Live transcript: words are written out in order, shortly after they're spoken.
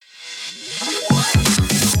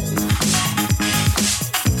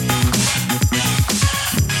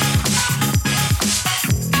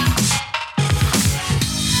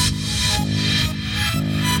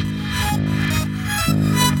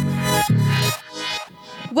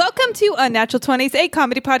Welcome to Unnatural 20s, a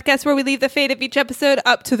comedy podcast where we leave the fate of each episode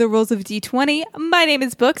up to the rules of D20. My name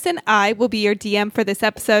is Books, and I will be your DM for this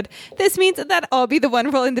episode. This means that I'll be the one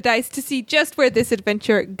rolling the dice to see just where this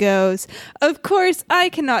adventure goes. Of course, I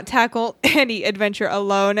cannot tackle any adventure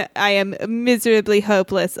alone. I am miserably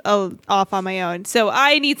hopeless off on my own. So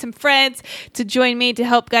I need some friends to join me to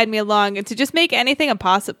help guide me along and to just make anything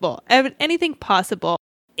possible.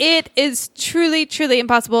 It is truly, truly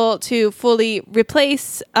impossible to fully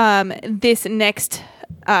replace this next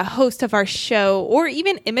host of our show or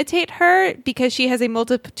even imitate her because she has a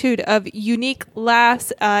multitude of unique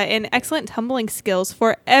laughs and excellent tumbling skills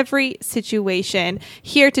for every situation.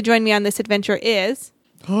 Here to join me on this adventure is...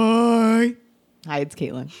 Hi, it's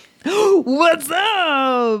Caitlin. What's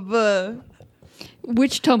up?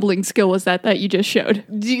 Which tumbling skill was that you just showed?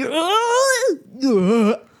 Didn't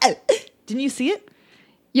you see it?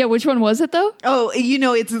 Yeah, which one was it though? Oh, you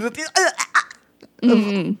know, it's...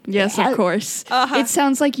 Yes, of course. It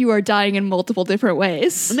sounds like you are dying in multiple different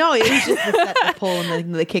ways. No, it was just the pull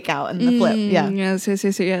and the kick out and the flip. Yeah. Yes.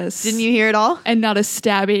 Didn't you hear it all? And not a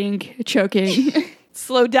stabbing, choking.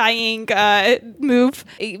 slow dying move.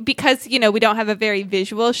 Because, you know, we don't have a very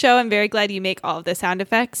visual show, I'm very glad you make all of the sound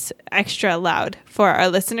effects extra loud for our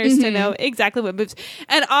listeners to know exactly what moves.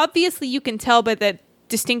 And obviously you can tell by the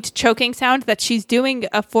distinct choking sound that she's doing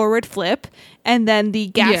a forward flip, and then the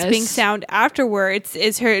gasping sound afterwards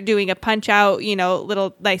is her doing a punch out, you know,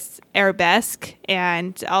 little nice arabesque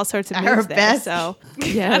and all sorts of moves there. So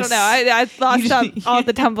I don't know. I lost all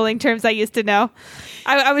the tumbling terms I used to know.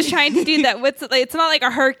 I was trying to do that. It's not like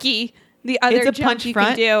a herky. The other it's a jump punch you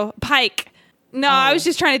front? can do. Pike. No, I was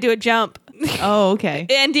just trying to do a jump. Oh, okay.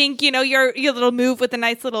 Ending, you know, your little move with a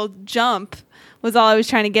nice little jump was all I was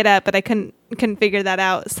trying to get at, but I couldn't figure that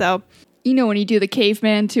out. So, you know, when you do the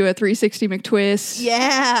caveman to a 360 McTwist.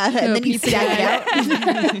 Yeah, and then you stag out.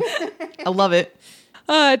 I love it.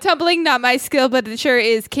 Tumbling, not my skill, but it sure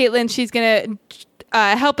is Caitlin. She's going to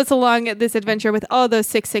help us along this adventure with all those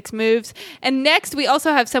 6-6 moves. And next, we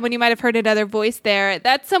also have someone you might have heard another voice there.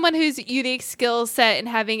 That's someone whose unique skill set in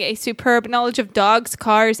having a superb knowledge of dogs,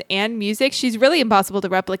 cars, and music. She's really impossible to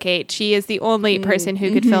replicate. She is the only person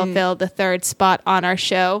who could fulfill the third spot on our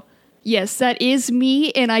show. Yes, that is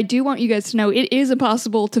me, and I do want you guys to know it is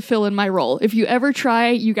impossible to fill in my role. If you ever try,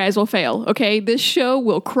 you guys will fail, okay? This show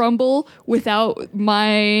will crumble without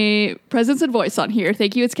my presence and voice on here.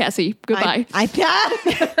 Thank you, it's Cassie. Goodbye.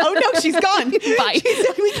 Oh no, she's gone. Bye.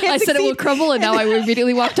 We can't I said it will crumble, and now I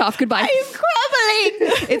immediately walked off. Goodbye. I'm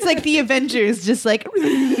crumbling. It's like the Avengers, just like...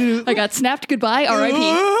 I got snapped. Goodbye.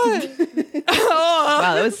 R.I.P. Wow,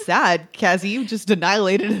 that was sad, Cassie. You just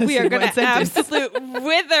annihilated us. We are going to absolute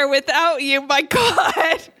wither without you. My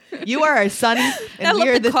God. You are our sun, and we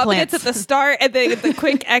are the confidence plants. at the start and then the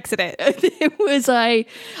quick exit. It was I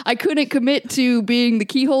couldn't commit to being the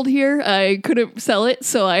keyhole here. I couldn't sell it,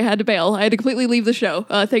 so I had to bail. I had to completely leave the show.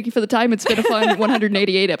 Thank you for the time. It's been a fun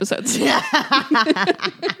 188 episodes.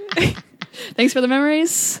 Thanks for the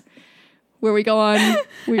memories. Where we go on,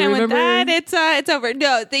 we and remember. with that, it's over.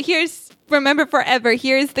 No, here's remember forever.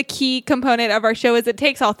 Here's the key component of our show: is it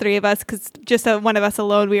takes all three of us, because just one of us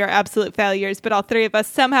alone, we are absolute failures. But all three of us,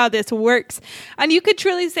 somehow this works. And you could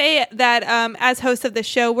truly say that as hosts of the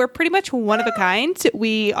show, we're pretty much one of a kind.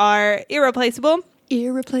 We are irreplaceable,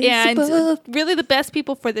 and really the best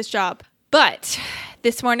people for this job. But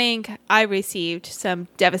this morning, I received some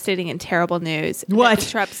devastating and terrible news. What? That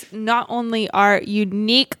disrupts not only our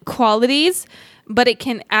unique qualities, but it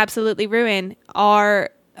can absolutely ruin our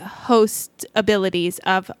host abilities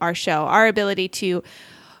of our show, our ability to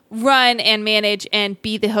run and manage and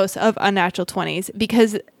be the host of Unnatural 20s.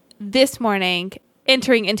 Because this morning,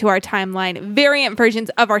 entering into our timeline, variant versions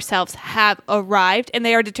of ourselves have arrived, and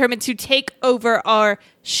they are determined to take over our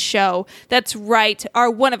show. That's right. Our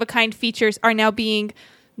one-of-a-kind features are now being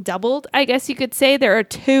doubled, I guess you could say. There are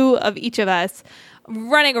 2 of each of us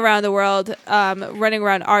running around the world, running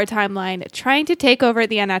around our timeline, trying to take over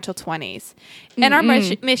the Unnatural 20s. And our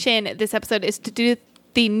mission this episode is to do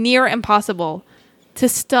the near impossible, to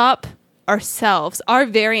stop ourselves, our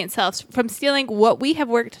variant selves, from stealing what we have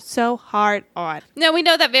worked so hard on. Now, we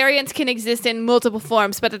know that variants can exist in multiple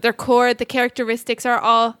forms, but at their core, the characteristics are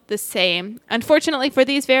all the same. Unfortunately for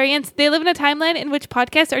these variants, they live in a timeline in which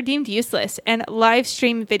podcasts are deemed useless, and live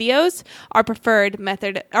stream videos are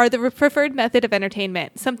the preferred method of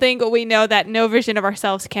entertainment, something we know that no version of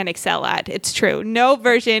ourselves can excel at. It's true. No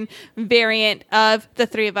variant of the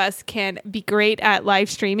three of us can be great at live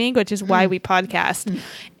streaming, which is why we podcast.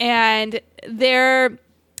 And their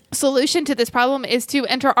solution to this problem is to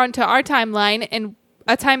enter onto our timeline and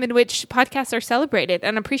a time in which podcasts are celebrated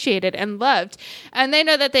and appreciated and loved. And they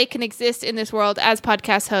know that they can exist in this world as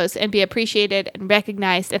podcast hosts and be appreciated and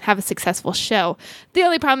recognized and have a successful show. The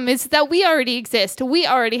only problem is that we already exist. We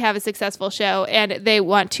already have a successful show, and they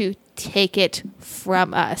want to take it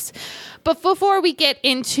from us. But before we get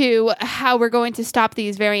into how we're going to stop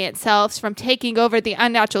these variant selves from taking over the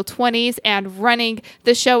Unnatural 20s and running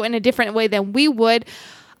the show in a different way than we would,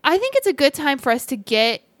 I think it's a good time for us to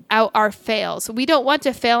get out our fails. We don't want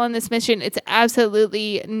to fail on this mission. It's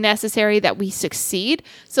absolutely necessary that we succeed.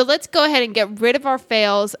 So let's go ahead and get rid of our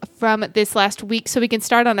fails from this last week so we can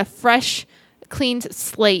start on a fresh, clean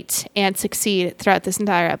slate and succeed throughout this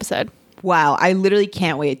entire episode. Wow, I literally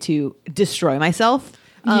can't wait to destroy myself.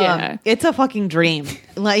 Yeah. It's a fucking dream.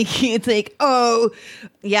 Like, it's like, oh,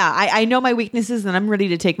 yeah, I know my weaknesses and I'm ready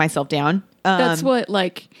to take myself down. That's what,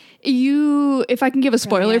 like, if I can give a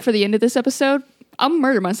spoiler for the end of this episode, I'll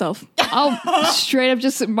murder myself. I'll straight up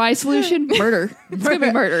just, my solution, murder. It's going to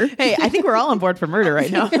be murder. Hey, I think we're all on board for murder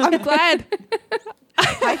right now. I'm glad.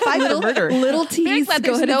 High five for murder. Little Very tease. glad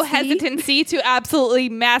Go there's ahead no and see. hesitancy to absolutely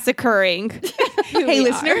massacring. Hey,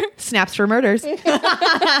 listener, snaps for murders.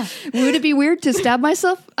 Would it be weird to stab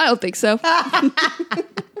myself? I don't think so.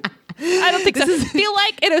 I don't think so. Feel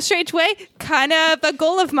like, in a strange way, kind of a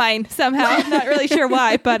goal of mine somehow. Not really sure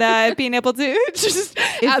why, but being able to just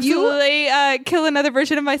absolutely kill another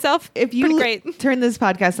version of myself. If you pretty great. turn this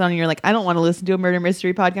podcast on and you're like, I don't want to listen to a murder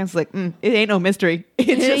mystery podcast, it's like, it ain't no mystery.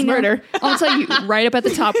 It's just murder. I'll tell you right up at the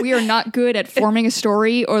top, we are not good at forming a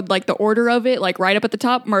story or like the order of it. Like right up at the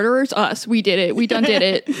top, murderers, us. We did it. We done did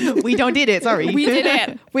it. We don't did it. Sorry. We did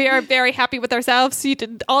it. We are very happy with ourselves.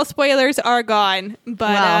 All spoilers are gone, but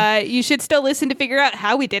Wow. you should still listen to figure out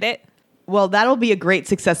how we did it. Well, that'll be a great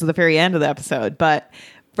success at the very end of the episode. But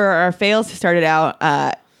for our fails to start it out,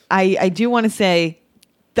 I do want to say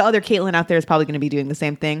the other Caitlin out there is probably going to be doing the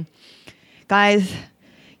same thing. Guys,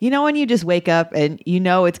 you know when you just wake up and you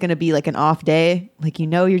know it's going to be like an off day? Like, you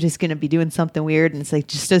know you're just going to be doing something weird and it's like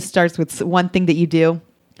just starts with one thing that you do?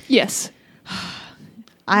 Yes.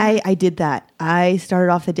 I did that. I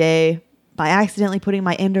started off the day by accidentally putting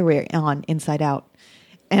my underwear on inside out.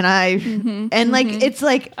 And it's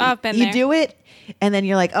like I've been you there. do it and then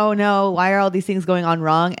you're like, oh no, why are all these things going on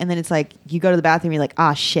wrong? And then it's like you go to the bathroom, you're like,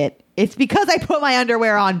 ah, shit. It's because I put my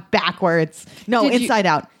underwear on backwards. No, Did you- inside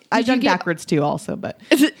out. I've you done get- backwards too also, but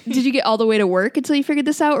Did you get all the way to work until you figured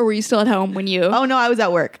this out, or were you still at home when you? oh no, I was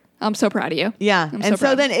at work. I'm so proud of you. Yeah. I'm And so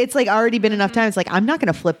proud. then it's like already been enough time. It's like, I'm not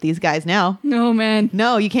going to flip these guys now. No, man.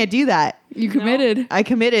 No, you can't do that. You committed. I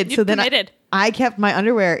committed. You've So then committed. I kept my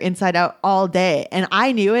underwear inside out all day and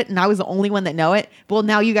I knew it and I was the only one that know it. Well,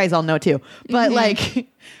 now you guys all know too. But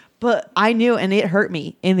but I knew and it hurt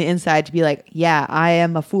me in the inside to be like, yeah, I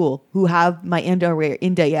am a fool who have my underwear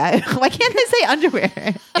in the, yeah. Why can't I say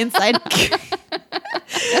underwear inside?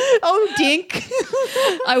 Oh, dink.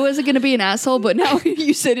 I wasn't going to be an asshole, but now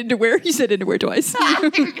you said underwear. You said underwear twice. In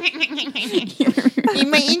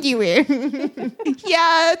my underwear.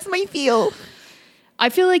 Yeah, it's my feel. I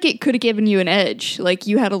feel like it could have given you an edge. Like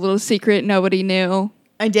you had a little secret nobody knew.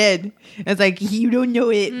 I did. It's like, you don't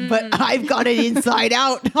know it, but I've got it inside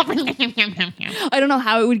out. I don't know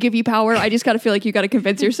how it would give you power. I just got to feel like you got to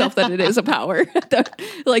convince yourself that it is a power.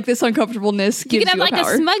 Like this uncomfortableness You gives can have you like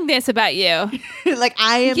power. a smugness about you. Like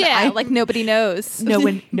I am. Yeah, I, like nobody knows. no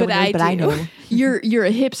one knows, but I know. You're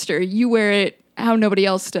a hipster. You wear it how nobody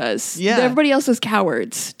else does. Yeah. Everybody else is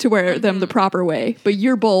cowards to wear them the proper way, but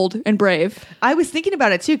you're bold and brave. I was thinking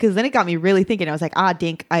about it too, because then it got me really thinking. I was like,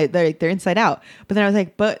 dink, they're inside out. But then I was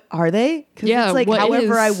like, but are they? Because Yeah, it's like what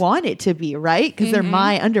however I is- want it to be, right? Because they're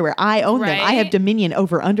my underwear. I own them. I have Right. dominion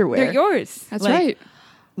over underwear. They're yours. That's Like, right.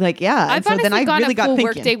 Like, yeah. I've And so honestly then I gone really a got full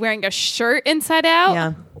thinking. workday wearing a shirt inside out.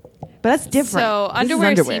 Yeah. But that's different. So This is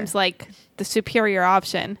underwear seems like the superior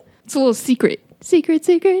option. It's a little secret. Secret.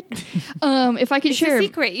 If I could It's share a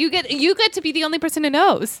secret. You get to be the only person who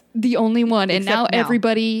knows. the only one, and Except now now.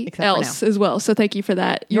 everybody Except for else as well. So thank you for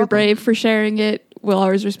that. You're welcome. brave for sharing it. We'll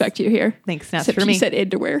always respect you here. Thanks, Snaps, Except for me. you said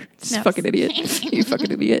underwear. Just Snaps. fucking idiot. You fucking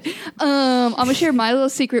idiot. I'm gonna share my little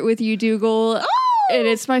secret with you, Dougal. And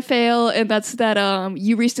it's my fail, and that's that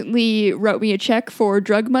you recently wrote me a check for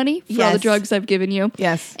drug money for all the Yes. drugs I've given you.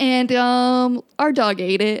 Yes. And our dog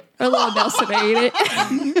ate it. Our little Nelson ate it.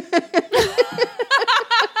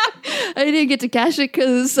 I didn't get to cash it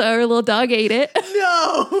because our little dog ate it.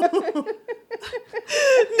 No.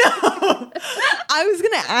 No. I was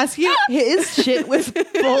going to ask you, his shit was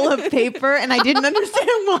full of paper and I didn't understand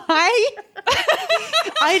why.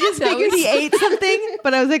 I just figured he ate something,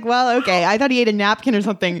 but I was like, well, okay. I thought he ate a napkin or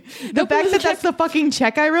something. The fact that that's the fucking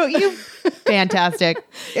check I wrote you, fantastic.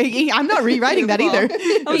 I'm not rewriting that either.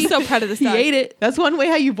 I'm so proud of this He dog. ate it That's one way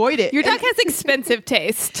how you void it. Your dog has expensive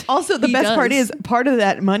taste. Also, the He best part does. is part of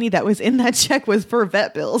that money that was in that check was for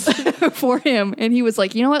vet bills. for him, and he was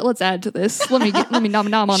like, you know what? Let's add to this. Let me nom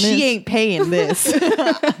nom on this. She ain't paying this.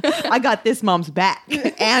 I got this mom's back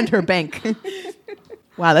and her bank.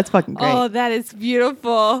 Wow, that's fucking great. Oh, that is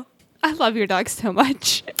beautiful. I love your dog so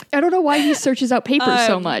much. I don't know why he searches out papers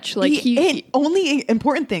so much. Like and only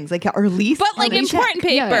important things like our lease. But like our lease check. important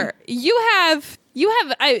paper, you have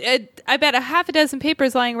I bet a half a dozen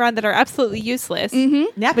papers lying around that are absolutely useless.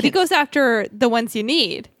 Mm-hmm. But he goes after the ones you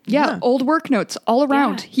need. Yeah, old work notes all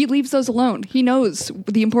around. Yeah. He leaves those alone. He knows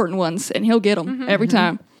the important ones, and he'll get them every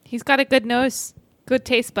time. He's got a good nose, good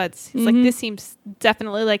taste buds. He's like, this seems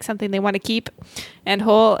definitely like something they want to keep and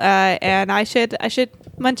whole, and I should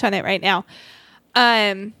munch on it right now.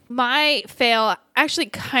 My fail actually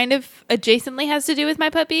kind of adjacently has to do with my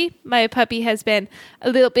puppy. My puppy has been a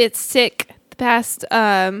little bit sick the past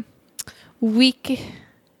week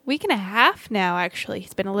and a half now. Actually,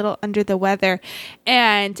 he's been a little under the weather,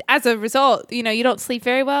 and as a result, you don't sleep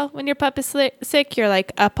very well when your pup is sick. You're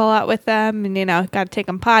like up a lot with them, and got to take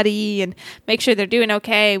them potty and make sure they're doing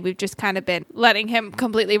okay. We've just kind of been letting him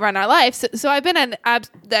completely run our life. So I've been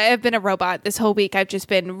I've been a robot this whole week. I've just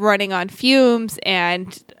been running on fumes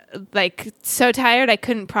and like so tired I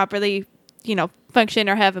couldn't properly function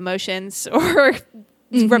or have emotions or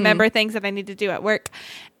remember things that I need to do at work.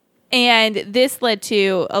 And this led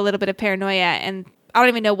to a little bit of paranoia, and I don't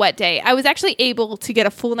even know what day. I was actually able to get a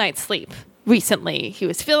full night's sleep recently. He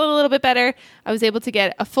was feeling a little bit better. I was able to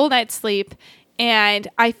get a full night's sleep, and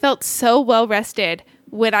I felt so well rested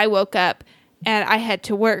when I woke up and I had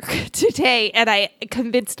to work today, and I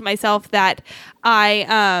convinced myself that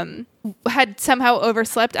I had somehow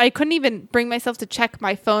overslept. I couldn't even bring myself to check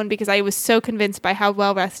my phone because I was so convinced by how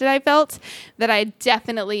well rested I felt that I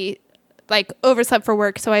definitely overslept for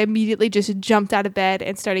work. So I immediately just jumped out of bed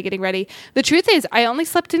and started getting ready. The truth is I only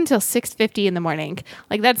slept until 6:50 in the morning.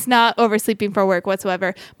 That's not oversleeping for work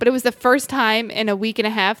whatsoever, but it was the first time in a week and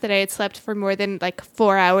a half that I had slept for more than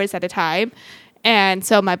 4 hours at a time. And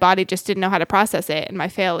so my body just didn't know how to process it. And my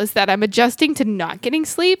fail is that I'm adjusting to not getting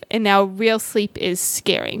sleep, and now real sleep is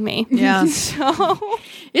scaring me. Yeah. So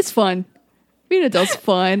It's fun. Being an adult's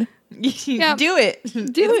fun. Yeah. Do it. Do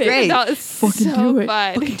It's it. great. that was Fucking so do it.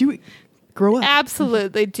 fun. Fucking do it. Grow up.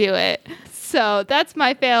 Absolutely do it. So that's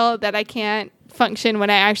my fail, that I can't function when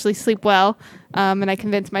I actually sleep well. And I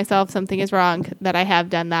convince myself something is wrong, that I have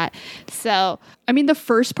done that. So I mean, the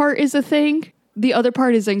first part is a thing. The other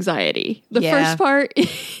part is anxiety. The Yeah. first part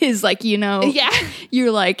is yeah, you're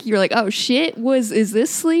like, oh shit, is this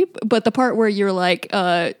sleep? But the part where you're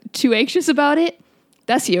too anxious about it,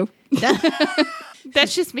 that's you.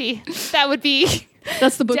 that's just me. That would be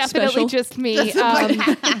That's the book definitely special. just me. A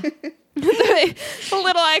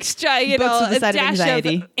little extra, Books with a a side of dash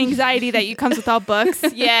anxiety. anxiety that comes with all books.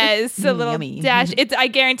 Yes, a little Yummy. dash. I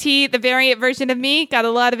guarantee the variant version of me got a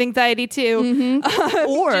lot of anxiety too.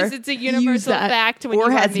 Or Just, it's a universal that. fact. When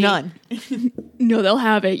or you are has me. none. No, they'll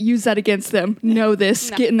have it. Use that against them. Know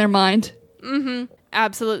this. No. Get in their mind.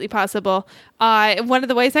 Absolutely possible. One of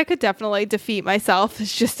the ways I could definitely defeat myself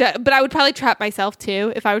is just, but I would probably trap myself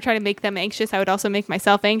too. If I were trying to make them anxious, I would also make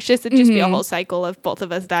myself anxious. It'd just be a whole cycle of both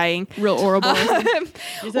of us dying. Real horrible. On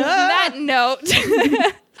that note,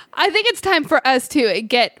 I think it's time for us to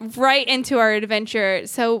get right into our adventure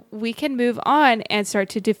so we can move on and start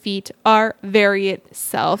to defeat our variant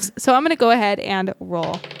selves. So I'm going to go ahead and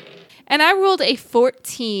roll. And I rolled a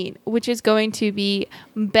 14, which is going to be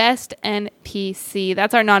best NPC.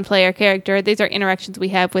 That's our non-player character. These are interactions we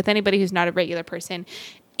have with anybody who's not a regular person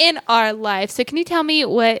in our life. So can you tell me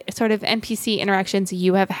what sort of NPC interactions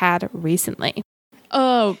you have had recently?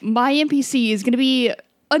 Oh, my NPC is going to be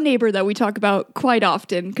a neighbor that we talk about quite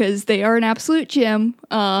often because they are an absolute gem.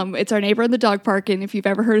 It's our neighbor in the dog park. And if you've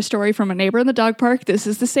ever heard a story from a neighbor in the dog park, this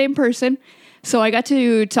is the same person. So I got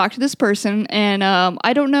to talk to this person, and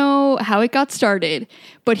I don't know how it got started,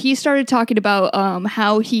 but he started talking about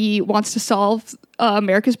how he wants to solve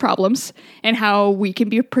America's problems and how we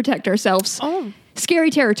can protect ourselves. Oh.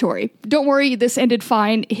 Scary territory. Don't worry, this ended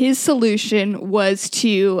fine. His solution was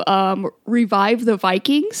to revive the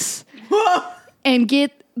Vikings and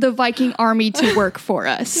get the Viking army to work for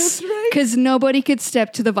us. Because nobody could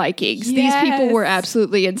step to the Vikings. Yes. These people were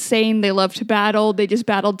absolutely insane. They loved to battle. They just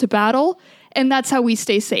battled to battle. And that's how we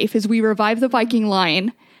stay safe, is we revive the Viking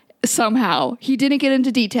line somehow. He didn't get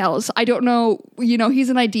into details. I don't know. He's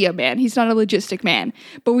an idea man. He's not a logistic man.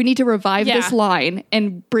 But we need to revive this line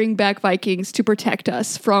and bring back Vikings to protect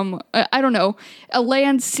us from, I don't know, a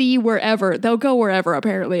land, sea, wherever. They'll go wherever,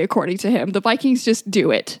 apparently, according to him. The Vikings just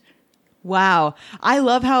do it. Wow. I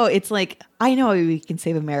love how it's like, I know we can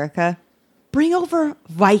save America. Bring over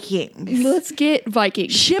Vikings. Let's get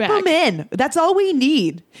Vikings Ship back. them in. That's all we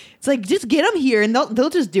need. It's like, just get them here and they'll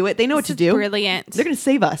just do it. They know what to do. Brilliant. They're going to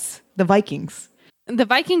save us, the Vikings. The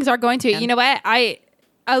Vikings are going to. You know what? I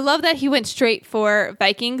love that he went straight for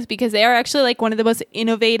Vikings because they are actually like one of the most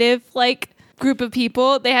innovative group of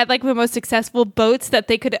people. They had the most successful boats that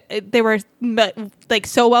they were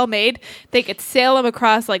so well made. They could sail them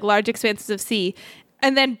across large expanses of sea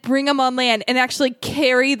and then bring them on land and actually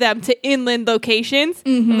carry them to inland locations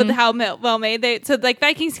with how well made they. So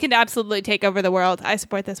Vikings can absolutely take over the world. I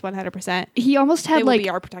support this 100%. He almost had They will be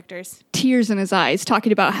our protectors. tears in his eyes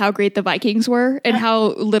talking about how great the Vikings were and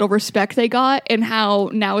how little respect they got and how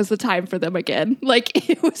now is the time for them again.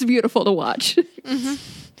 It was beautiful to watch.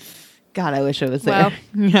 God, I wish I was there.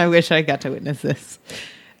 I wish I got to witness this.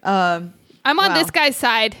 I'm on this guy's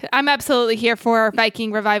side. I'm absolutely here for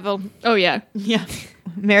Viking revival. Oh, yeah. Yeah.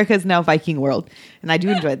 America's now Viking world. And I do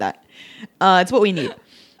enjoy that. It's what we need.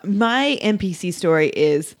 My NPC story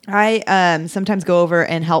is I sometimes go over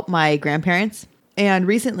and help my grandparents. And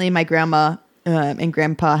recently my grandma and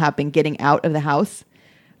grandpa have been getting out of the house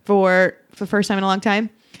for the first time in a long time.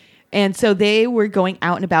 And so they were going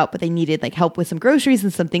out and about, but they needed help with some groceries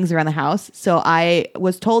and some things around the house. So I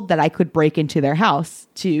was told that I could break into their house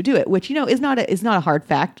to do it, which, is not a hard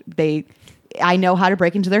fact. I know how to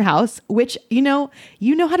break into their house, which, you know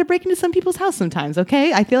how to break into some people's house sometimes.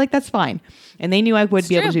 Okay. I feel like that's fine. And they knew I would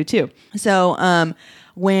be able to too. So,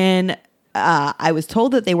 when, I was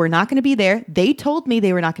told that they were not going to be there, they told me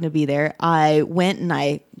they were not going to be there. I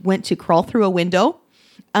went to crawl through a window,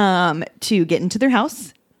 to get into their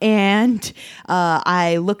house. And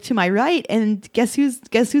I look to my right, and guess who's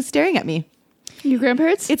staring at me? Your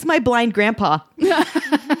grandparents? It's my blind grandpa.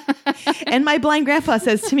 And my blind grandpa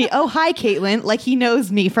says to me, "Oh, hi, Caitlin." Like he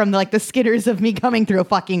knows me from the skitters of me coming through a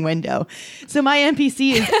fucking window. So my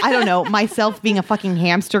NPC is, I don't know, myself being a fucking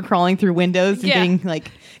hamster crawling through windows and getting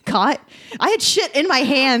caught. I had shit in my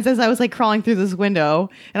hands as I was crawling through this window,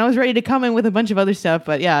 and I was ready to come in with a bunch of other stuff.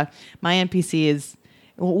 But yeah, my NPC is,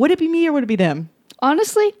 would it be me or would it be them?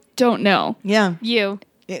 Honestly, don't know. Yeah. You.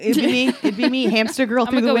 It'd be me. It'd be me, hamster girl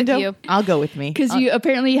through the go with window. you. I'll go with me. Because you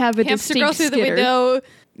apparently have a Hamster distinct girl through skitter. the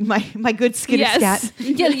window. My good skitter scat.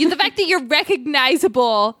 Yeah, the fact that you're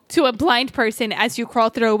recognizable to a blind person as you crawl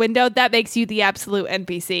through a window, that makes you the absolute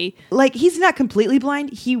NPC. He's not completely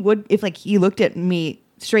blind. He would, if he looked at me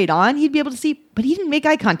straight on, he'd be able to see, but he didn't make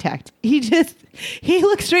eye contact. He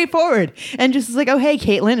looked straight forward and just was like, "Oh, hey,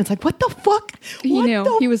 Caitlin." It's like, what the fuck? He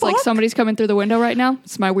knew. He was like, somebody's coming through the window right now.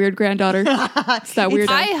 It's my weird granddaughter. It's that weirdo.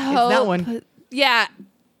 I hope. that one. Yeah.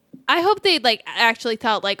 I hope they actually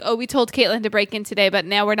thought oh, we told Caitlin to break in today, but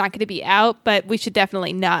now we're not going to be out. But we should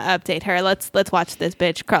definitely not update her. Let's watch this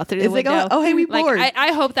bitch crawl through the window. Oh, hey, we bored.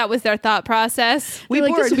 I hope that was their thought process. We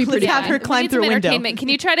Like, bored. this would be Let's pretty have her fun. climb We need through a some window. entertainment. Can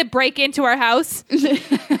you try to break into our house?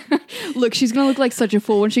 Look, she's going to look like such a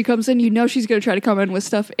fool when she comes in. She's going to try to come in with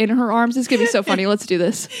stuff in her arms. It's going to be so funny. Let's do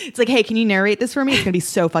this. It's like, "Hey, can you narrate this for me?" It's gonna be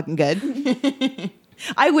so fucking good.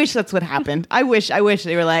 I wish that's what happened. I wish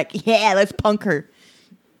they were like, "Yeah, let's punk her."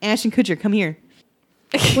 Ashton Kutcher, come here.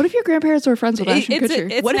 What if your grandparents were friends with Ashton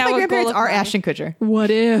Kutcher? It's What if now my a grandparents goal of are mine. Ashton Kutcher? What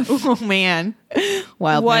if? Oh man,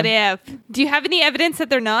 wild. What man. if? Do you have any evidence that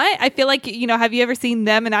they're not? I feel like, have you ever seen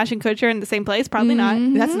them and Ashton Kutcher in the same place? Probably not.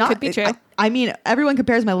 That's not. Could be true. I mean, everyone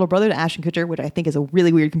compares my little brother to Ashton Kutcher, which I think is a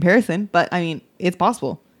really weird comparison. But I mean, it's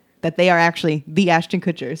possible that they are actually the Ashton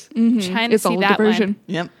Kutchers. Trying to It's a see whole that diversion. one.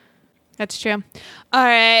 Yep. That's true. All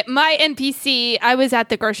right. My NPC, I was at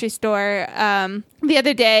the grocery store the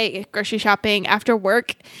other day, grocery shopping after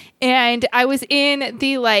work, and I was in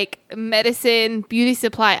the medicine beauty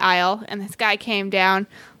supply aisle, and this guy came down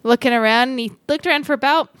looking around, and he looked around for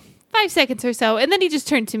about 5 seconds or so, and then he just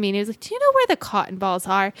turned to me and he was like, "Do you know where the cotton balls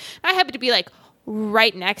are?" And I happened to be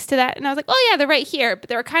right next to that, and I was like, "Oh yeah, they're right here," but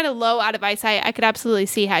they were kind of low out of eyesight. I could absolutely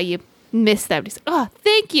see how you miss them. He's like, "Oh,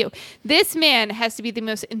 thank you." This man has to be the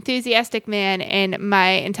most enthusiastic man in my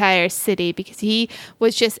entire city because he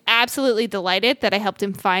was just absolutely delighted that I helped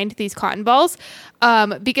him find these cotton balls.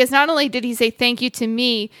 Because not only did he say thank you to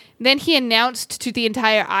me, then he announced to the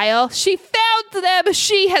entire aisle, "She found them.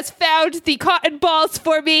 She has found the cotton balls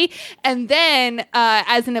for me." And then,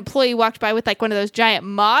 as an employee walked by with one of those giant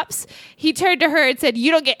mops, he turned to her and said,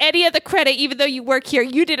 "You don't get any of the credit, even though you work here.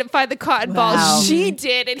 You didn't find the cotton Wow. balls. She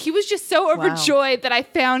did." And he was just just so overjoyed that I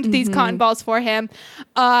found these cotton balls for him.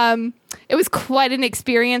 It was quite an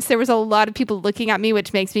experience. There was a lot of people looking at me,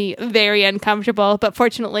 which makes me very uncomfortable. But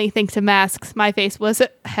fortunately, thanks to masks, my face was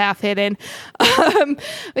half hidden.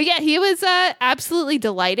 But yeah, he was absolutely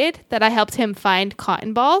delighted that I helped him find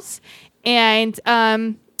cotton balls. And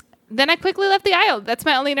then I quickly left the aisle. That's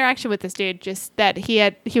my only interaction with this dude. Just that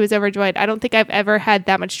he was overjoyed. I don't think I've ever had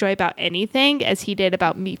that much joy about anything as he did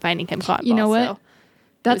about me finding him cotton balls. You know what? So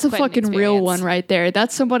that's a fucking real one right there.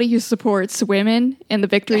 That's somebody who supports women and the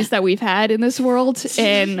victories that we've had in this world.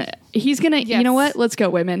 And he's gonna, you know what? Let's go,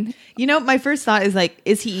 women. You know, my first thought is like,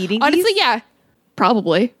 is he eating honestly, these? Yeah.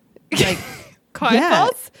 Probably. Like, cotton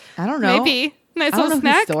balls? I don't know. Maybe. Nice I don't little know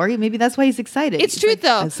snack. his story. Maybe that's why he's excited. It's true,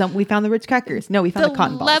 though. We found the Ritz crackers. No, we found the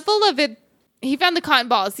cotton balls. Level of it. He found the cotton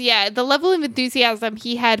balls. Yeah, the level of enthusiasm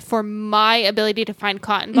he had for my ability to find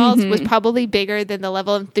cotton balls was probably bigger than the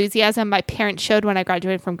level of enthusiasm my parents showed when I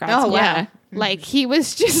graduated from grad school. yeah. Like, he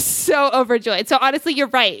was just so overjoyed. So honestly, you're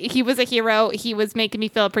right. He was a hero. He was making me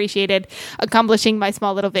feel appreciated, accomplishing my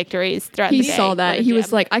small little victories throughout the day. He saw that. He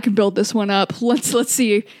was like, I can build this one up. Let's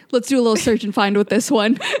see. Let's do a little search and find with this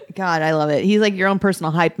one. God, I love it. He's like your own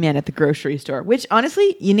personal hype man at the grocery store, which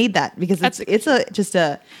honestly, you need that because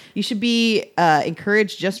you should be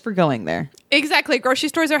encouraged just for going there. Exactly. Grocery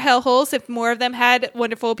stores are hellholes. If more of them had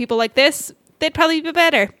wonderful people like this, they'd probably be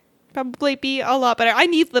better. Probably be a lot better. I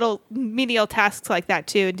need little menial tasks like that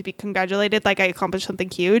too, and to be congratulated like I accomplished something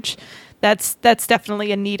huge. That's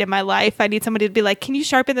definitely a need in my life. I need somebody to be like, can you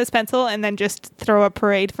sharpen this pencil, and then just throw a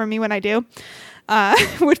parade for me when I do.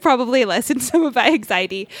 Would probably lessen some of my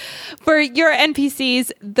anxiety. For your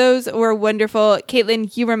NPCs, those were wonderful.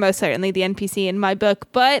 Caitlin, you were most certainly the NPC in my book,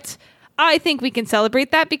 but I think we can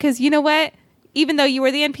celebrate that because you know what? Even though you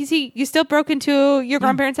were the NPC, you still broke into your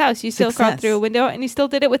grandparents' house. You still crawled through a window and you still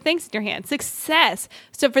did it with things in your hand. Success.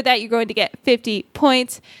 So for that, you're going to get 50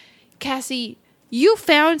 points. Cassie, you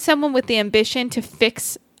found someone with the ambition to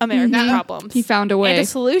fix America's problems. He found a way. And a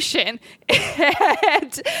solution.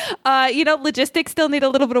 And, logistics still need a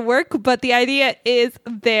little bit of work, but the idea is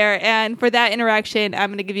there. And for that interaction, I'm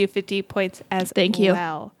going to give you 50 points as Thank you.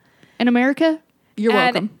 well. And America, you're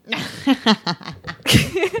welcome.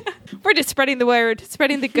 We're just spreading the word,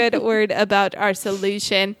 spreading the good word about our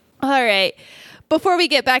solution. All right. Before we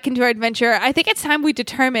get back into our adventure, I think it's time we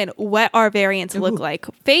determine what our variants look like.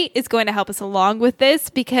 Fate is going to help us along with this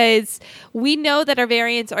because we know that our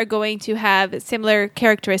variants are going to have similar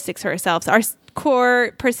characteristics for ourselves. Our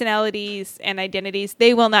core personalities and identities,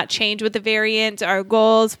 they will not change with the variant. Our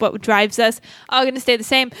goals, what drives us, are going to stay the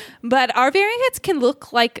same. But our variants can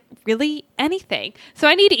look like really anything. So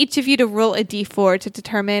I need each of you to roll a d4 to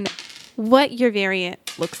determine what your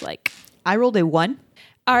variant looks like. I rolled a 1.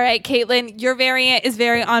 All right, Caitlin, your variant is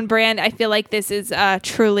very on brand. I feel like this is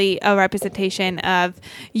truly a representation of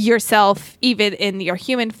yourself, even in your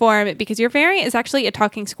human form, because your variant is actually a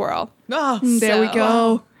talking squirrel. Oh, there we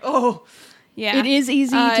go. Oh, yeah. It is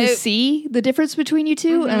easy to see the difference between you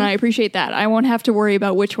 2, and I appreciate that. I won't have to worry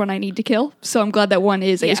about which one I need to kill, so I'm glad that one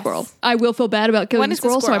is a squirrel. I will feel bad about killing a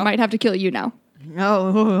squirrel, so I might have to kill you now.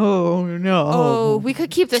 Oh, no. Oh, we could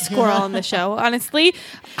keep the squirrel on the show. Honestly,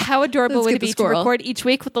 how adorable would it be to record each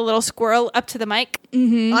week with the little squirrel up to the mic?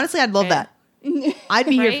 Honestly, I'd love that. I'd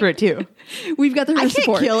be here for it too. We've got the I can't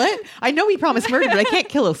support. kill it. I know we promised murder, but I can't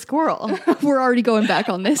kill a squirrel. We're already going back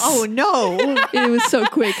on this. Oh no! It was so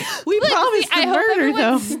quick. We promised I the hope murder everyone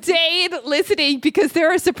though. stayed listening because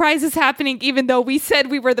there are surprises happening even though we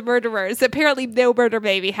said we were the murderers. Apparently no murder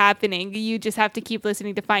may be happening. You just have to keep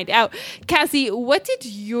listening to find out. Cassie, what did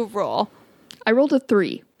you roll? I rolled a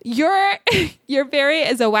 3. Your variant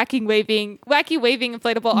is a wacky waving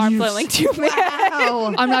inflatable arm flailing tube man.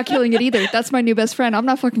 Wow. I'm not killing it either. That's my new best friend. I'm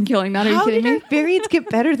not fucking killing that. Are you How kidding did me? our variants get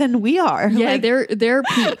better than we are? Yeah, they're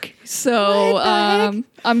peak. So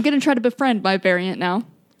I'm gonna try to befriend my variant now.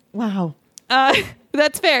 Wow.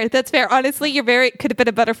 That's fair. That's fair. Honestly, your variant could have been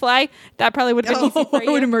a butterfly. That probably would have been easy for I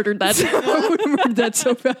you. would have murdered that. I would have murdered that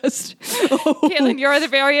so fast. Caitlin, your other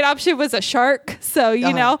variant option was a shark, so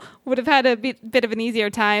would have had a bit of an easier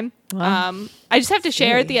time. Wow. I just have to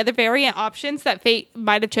share the other variant options that fate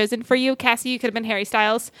might have chosen for you. Cassie, you could have been Harry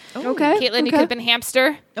Styles. Okay. Caitlin, you could have been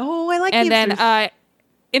hamster. Oh, I like And hamsters. then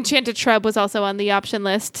enchanted shrub was also on the option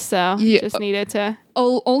list, so just needed to.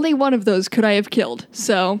 Oh, only one of those could I have killed.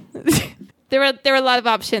 So There were a lot of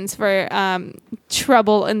options for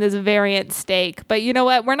trouble in this variant stake. But you know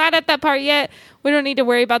what? We're not at that part yet. We don't need to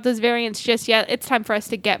worry about those variants just yet. It's time for us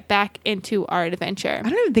to get back into our adventure. I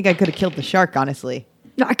don't even think I could have killed the shark, honestly.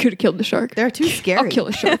 I could have killed the shark. They're too scary. I'll kill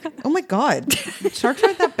a shark. Oh my god, sharks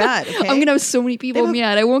aren't that bad. Okay? I'm gonna have so many people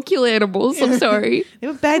mad. I won't kill animals. I'm sorry. They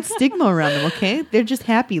have a bad stigma around them. Okay, they're just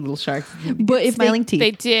happy little sharks. But if smiling teeth.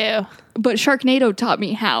 They do. But Sharknado taught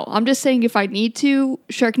me how. I'm just saying, if I need to,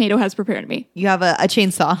 Sharknado has prepared me. You have a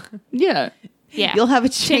chainsaw. Yeah. Yeah. You'll have a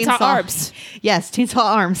chainsaw. arms. Yes, chainsaw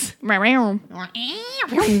arms.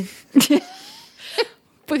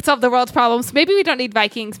 We could solve the world's problems. Maybe we don't need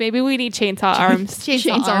Vikings. Maybe we need chainsaw arms.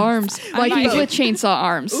 Chainsaw arms. Vikings with chainsaw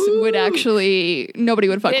arms would actually, nobody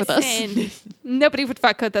would fuck with us. Listen, nobody would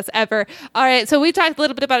fuck with us ever. All right, so we talked a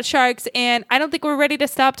little bit about sharks, and I don't think we're ready to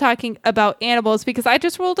stop talking about animals because I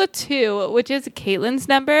just rolled a 2, which is Caitlin's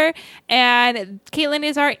number, and Caitlin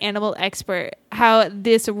is our animal expert. How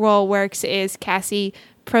this role works is Cassie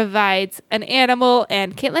provides an animal,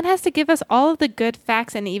 and Caitlin has to give us all of the good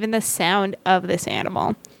facts and even the sound of this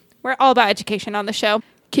animal. We're all about education on the show.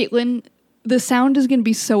 Caitlin, the sound is going to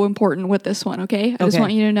be so important with this one, okay? I just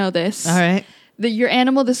want you to know this. All right. Your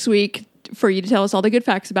animal this week, for you to tell us all the good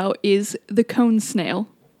facts about, is the cone snail.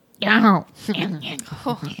 Oh,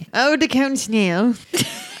 the cone snail.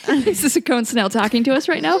 Is this a cone snail talking to us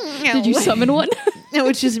right now? Did you summon one? No,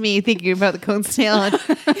 it's just me thinking about the cone snail. And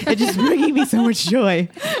it's just bringing me so much joy.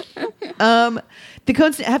 The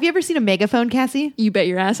cone. Have you ever seen a megaphone, Cassie? You bet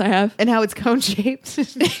your ass I have. And how it's cone shaped?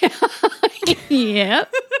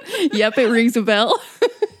 Yep. Yep, it rings a bell.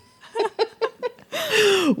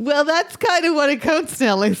 Well, that's kind of what a cone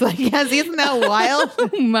snail looks like, Cassie. Isn't that wild?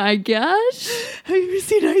 Oh my gosh. Have you ever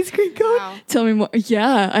seen an ice cream cone? Wow. Tell me more.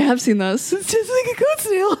 Yeah, I have seen those. It's just like a cone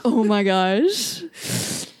snail. Oh my gosh.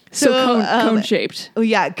 So cone shaped. Oh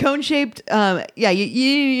yeah, cone shaped. Yeah,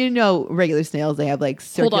 you know regular snails. They have like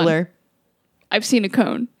Hold on. circular. I've seen a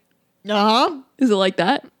cone. Uh-huh. Is it like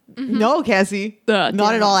that? No, Cassie. Damn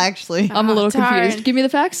Not at it. all, actually. I'm a little darn. confused. Give me the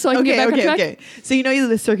facts so I can get back on track. Okay. So you know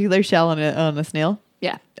the circular shell on a snail?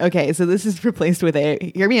 Yeah. Okay, so this is replaced with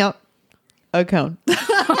hear me out, a cone. Okay,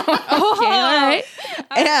 all right.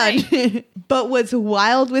 And but what's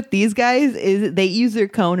wild with these guys is they use their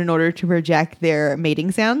cone in order to project their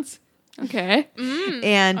mating sounds. Okay.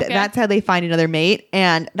 And that's how they find another mate.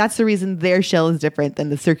 And that's the reason their shell is different than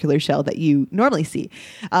the circular shell that you normally see.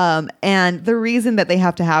 And the reason that they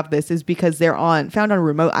have to have this is because they're found on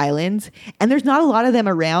remote islands, and there's not a lot of them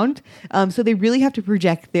around. So they really have to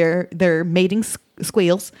project their mating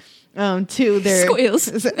squeals to their Squeals.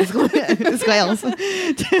 squeals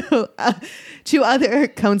to other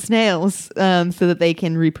cone snails, so that they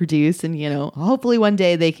can reproduce, and hopefully one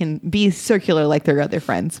day they can be circular like their other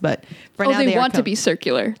friends. But for now, they are want to cone. be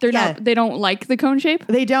circular. They're Yeah. not. They don't like the cone shape.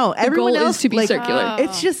 They don't. The Everyone goal else is to be circular.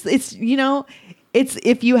 It's just it's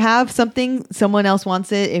if you have something, someone else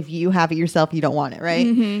wants it. If you have it yourself, you don't want it, right?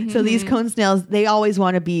 So these cone snails, they always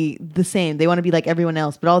want to be the same. They want to be like everyone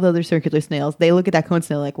else. But all the other circular snails, they look at that cone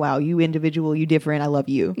snail like, wow, you individual, you different. I love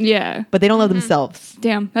you. Yeah. But they don't love themselves.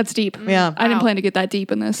 Damn, that's deep. Yeah. I didn't Wow. plan to get that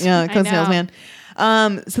deep in this. Yeah, cone snails, know.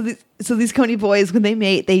 man. So these coney boys, when they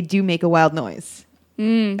mate, they do make a wild noise. I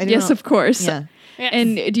don't Yes, know. of course. Yeah. Yes.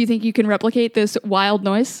 And do you think you can replicate this wild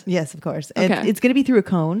noise? Yes, of course. Okay. It's going to be through a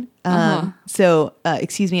cone. Uh-huh. So,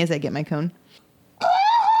 excuse me as I get my cone.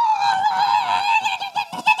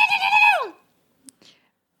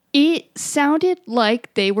 It sounded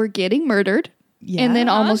like they were getting murdered and then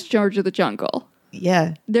Yeah. almost George of the Jungle.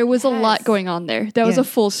 Yeah. There was a lot Yes. going on there. That was Yeah. a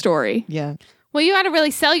full story. Yeah. Well, you got to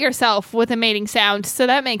really sell yourself with a mating sound, so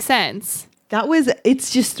that makes sense.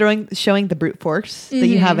 It's just showing the brute force that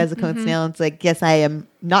you have as a cone snail. It's like, yes, I am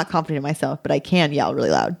not confident in myself, but I can yell really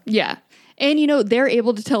loud. Yeah. And they're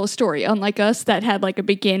able to tell a story, unlike us that had like a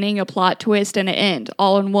beginning, a plot twist, and an end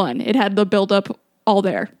all in one. It had the build up all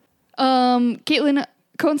there. Caitlin,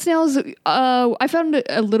 cone snails, I found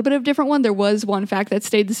a little bit of a different one. There was one fact that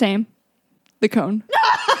stayed the same. The cone.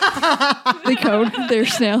 The cone. Their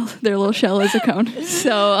snail, their little shell is a cone. So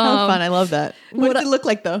How fun. I love that. What does it look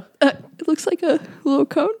like though? it looks like a little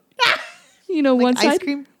cone. One ice side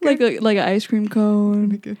cream like an ice cream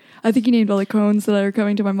cone. Okay. I think you named all the cones that are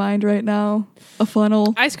coming to my mind right now. A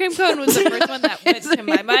funnel. Ice cream cone was the first one that went to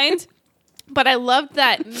my mind, but I loved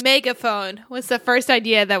that megaphone was the first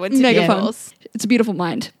idea that went to Megaphone. people's. It's a beautiful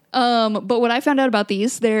mind. But what I found out about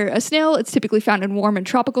these, they're a snail. It's typically found in warm and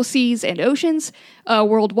tropical seas and oceans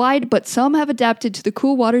worldwide, but some have adapted to the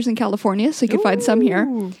cool waters in California, so you can find some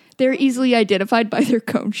here. They're easily identified by their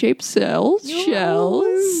cone-shaped shells.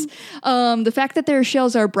 The fact that their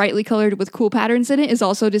shells are brightly colored with cool patterns in it is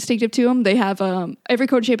also distinctive to them. They have every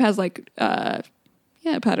cone shape has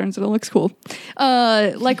patterns, and it looks cool.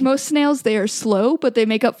 Like most snails, they are slow, but they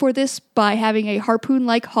make up for this by having a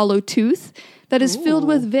harpoon-like hollow tooth that is filled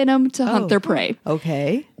with venom to hunt their prey.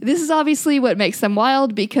 Okay. This is obviously what makes them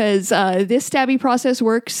wild because this stabby process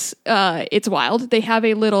works. It's wild. They have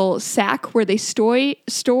a little sack where they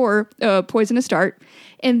store poisonous dart.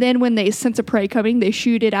 And then when they sense a prey coming, they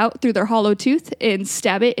shoot it out through their hollow tooth and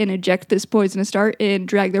stab it and eject this poisonous dart and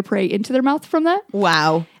drag their prey into their mouth from that.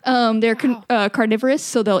 Wow. They're carnivorous,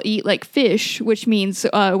 so they'll eat like fish, which means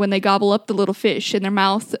when they gobble up the little fish in their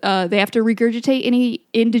mouth, they have to regurgitate any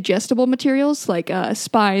indigestible materials like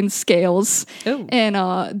spines, scales,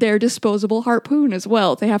 and their disposable harpoon as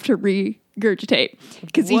well. They have to regurgitate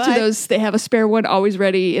because each of those, they have a spare one always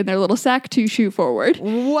ready in their little sack to shoot forward.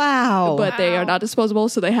 Wow. But they are not disposable,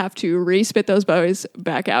 so they have to re-spit those bows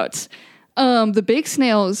back out. The big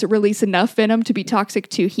snails release enough venom to be toxic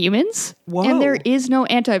to humans. Whoa. And there is no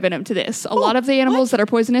anti-venom to this. A lot of the animals that are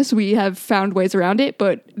poisonous, we have found ways around it,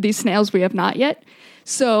 but these snails we have not yet.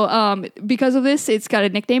 So because of this, it's got a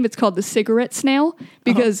nickname. It's called the cigarette snail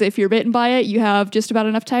because if you're bitten by it, you have just about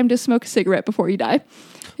enough time to smoke a cigarette before you die.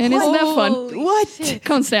 And isn't that fun? What?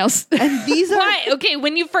 Cone snails. And these are Why? Okay,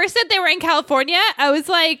 when you first said they were in California, I was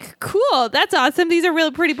like, cool, that's awesome. These are really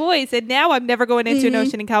pretty boys. And now I'm never going into an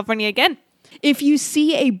ocean in California again. If you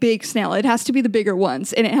see a big snail, it has to be the bigger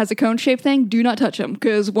ones, and it has a cone-shaped thing, do not touch them,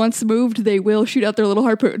 because once moved, they will shoot out their little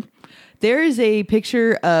harpoon. There is a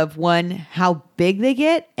picture of one, how big they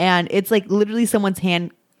get, and it's like literally someone's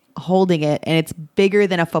hand holding it, and it's bigger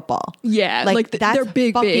than a football. Yeah, Like, that's they're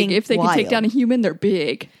big. fucking If they can take wild. down a human, they're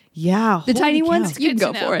big. Yeah. The tiny holy ones, cow. you can good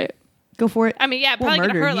go to for know. it. Go for it. I mean, yeah, We'll probably gonna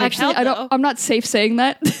murder hurt you. like Actually, hell, though. I'm not safe saying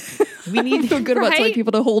that. We need I feel good about telling Right?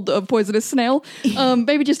 people to hold a poisonous snail.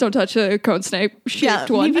 Maybe just don't touch a cone snake shaped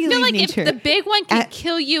one. maybe I feel leave like nature. if the big one can At-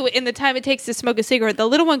 kill you in the time it takes to smoke a cigarette, the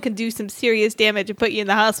little one can do some serious damage and put you in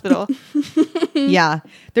the hospital. Yeah.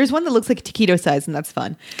 There's one that looks like taquito size, and that's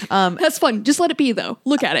fun. That's fun. Just let it be, though.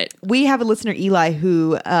 Look at it. We have a listener, Eli,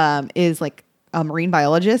 who is like a marine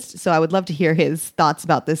biologist. So I would love to hear his thoughts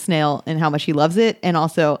about this snail and how much he loves it. And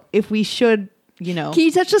also if we should, you know. Can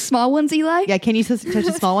you touch the small ones, Eli? Yeah, can you touch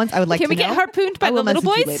the small ones? I would like Can to we know. get harpooned by I will the little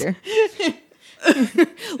message boys? you later.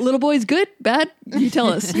 Little boys, good, bad? You tell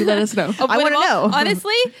us. You let us know. Oh, I but wanna know.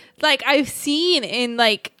 Honestly, like I've seen in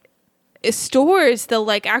like stores the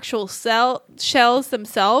like actual shells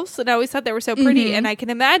themselves, and I always thought they were so pretty. And I can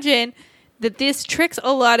imagine that this tricks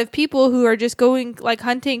a lot of people who are just going like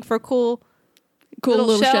hunting for cool Cool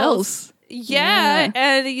little shells. Yeah,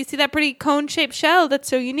 and you see that pretty cone-shaped shell that's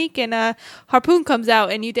so unique, and a harpoon comes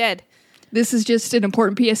out, and you dead. This is just an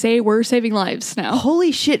important PSA. We're saving lives now.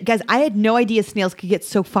 Holy shit, guys. I had no idea snails could get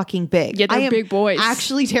so fucking big. Yeah, they're I am big boys.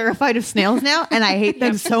 actually terrified of snails now, and I hate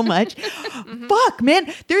them so much. Fuck, man.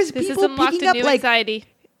 There's This has people unlocked picking a up new like, anxiety.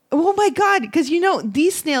 oh my God. Because you know,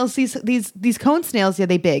 these snails, these cone snails, yeah,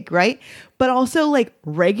 they big, right? But also like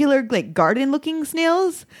regular, like garden looking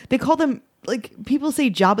snails, they call them, like people say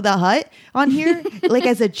Jabba the Hutt on here, like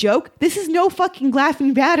as a joke. This is no fucking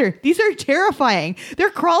laughing matter. These are terrifying. They're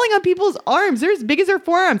crawling on people's arms. They're as big as their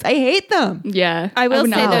forearms. I hate them. Yeah. I will would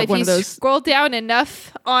say not though, have if one you of those. scroll down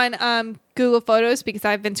enough on Google Photos, because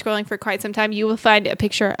I've been scrolling for quite some time, you will find a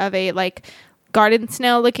picture of a like garden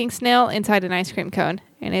snail looking snail inside an ice cream cone.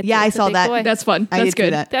 And it's, Yeah, I it's a saw big that. boy. That's fun. I That's did see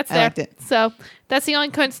good. that. That's I there. liked it. So that's the only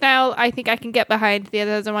cone snail I think I can get behind. The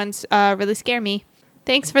other ones really scare me.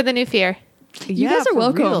 Thanks for the new fear. You guys are for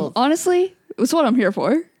welcome. real. Honestly, it's what I'm here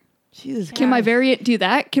for. Jesus Can my Christ. variant do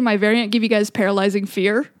that? Can my variant give you guys paralyzing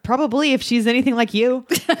fear? Probably if she's anything like you.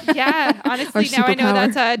 Yeah, honestly, now I know superpower.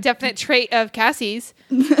 that's a definite trait of Cassie's.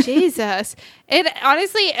 Jesus. And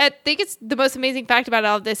honestly, I think it's the most amazing fact about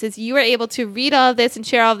all of this is you were able to read all of this and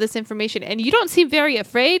share all of this information, and you don't seem very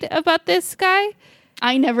afraid about this guy.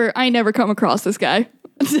 I never come across this guy.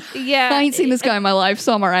 Yeah. I ain't seen this guy in my life,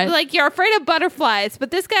 so I'm all right. Like, you're afraid of butterflies,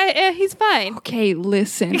 but this guy, he's fine. Okay,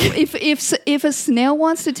 listen. if a snail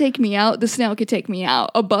wants to take me out, the snail could take me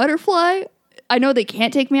out. A butterfly, I know they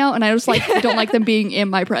can't take me out, and I just don't like them being in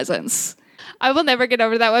my presence. I will never get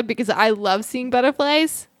over that one because I love seeing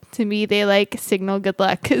butterflies. To me, they like signal good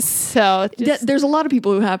luck. So just, There's a lot of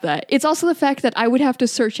people who have that. It's also the fact that I would have to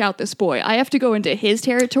search out this boy. I have to go into his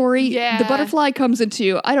territory. Yeah. The butterfly comes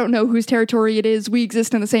into, I don't know whose territory it is. We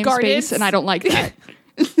exist in the same Gardens. space, and I don't like that.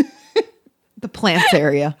 The plants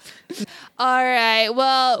area. all right.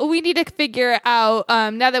 Well, we need to figure out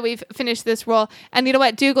now that we've finished this roll. And you know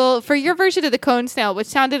what, Dougal, for your version of the cone snail, which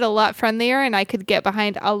sounded a lot friendlier and I could get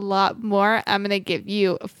behind a lot more, I'm gonna give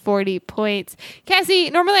you 40 points.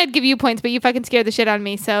 Cassie, normally I'd give you points, but you fucking scared the shit out of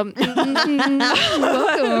me. So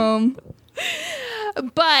Welcome.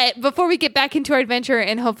 But before we get back into our adventure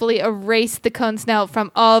and hopefully erase the cone snout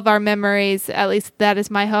from all of our memories, at least that is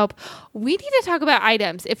my hope, we need to talk about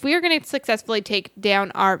items. If we are going to successfully take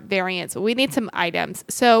down our variants, we need some items.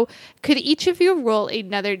 So could each of you roll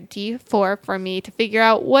another D4 for me to figure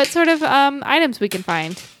out what sort of items we can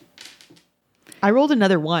find? I rolled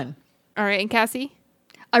another 1. All right, and Cassie?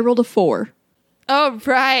 I rolled a 4. Oh,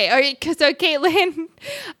 right. All right. So, Caitlin,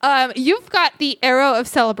 you've got the Arrow of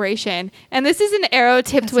Celebration. And this is an arrow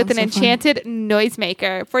tipped with an enchanted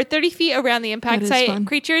noisemaker. For 30 feet around the impact site,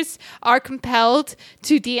 creatures are compelled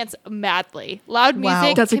to dance madly. Loud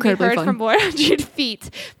music can be heard from 100 feet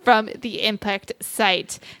from the impact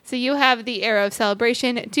site. So you have the Arrow of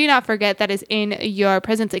Celebration. Do not forget that is in your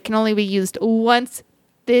presence. It can only be used once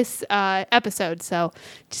this episode, so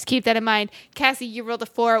just keep that in mind. Cassie, you rolled a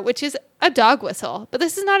 4, which is a dog whistle, but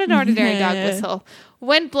this is not an ordinary dog whistle.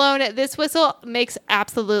 When blown, this whistle makes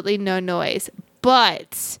absolutely no noise,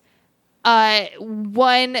 but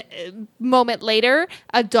one moment later,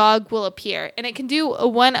 a dog will appear, and it can do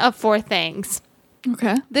one of 4 things.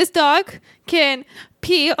 Okay. This dog can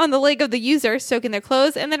pee on the leg of the user, soak in their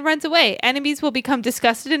clothes, and then runs away. Enemies will become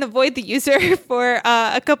disgusted and avoid the user for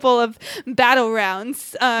a couple of battle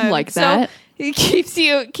rounds. Like that. So it keeps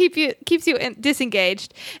you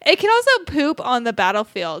disengaged. It can also poop on the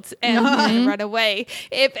battlefield and run away.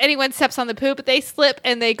 If anyone steps on the poop, they slip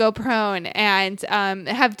and they go prone and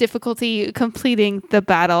have difficulty completing the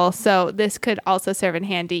battle. So this could also serve in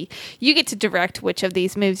handy. You get to direct which of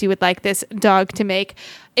these moves you would like this dog to make.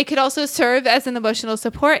 It could also serve as an emotional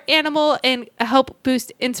support animal and help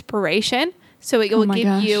boost inspiration. So it will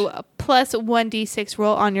give you a plus 1d6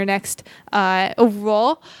 roll on your next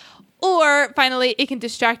roll. Or finally, it can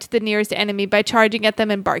distract the nearest enemy by charging at them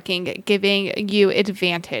and barking, giving you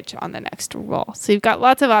advantage on the next roll. So you've got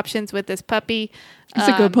lots of options with this puppy. It's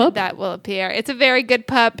a good pup. That will appear. It's a very good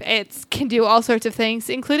pup. It can do all sorts of things,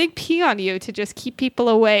 including pee on you to just keep people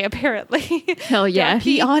away, apparently. Hell yeah.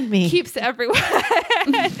 Pee on me. Keeps everyone.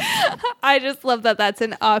 I just love that that's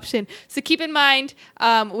an option. So keep in mind,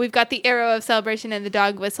 we've got the Arrow of Celebration and the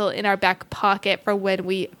dog whistle in our back pocket for when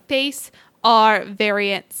we face our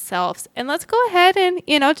variant selves. And let's go ahead and,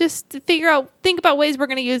 just think about ways we're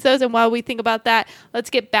going to use those. And while we think about that, let's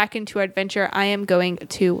get back into our adventure. I am going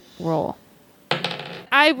to roll.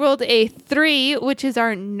 I rolled a 3, which is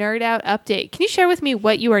our nerd out update. Can you share with me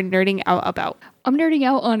what you are nerding out about? I'm nerding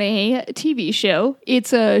out on a TV show.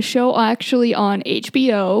 It's a show actually on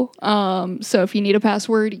HBO. So if you need a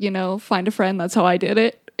password, find a friend. That's how I did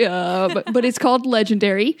it. But it's called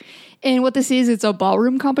Legendary. And what this is, it's a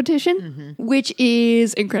ballroom competition, which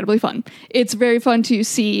is incredibly fun. It's very fun to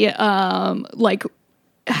see,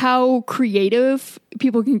 how creative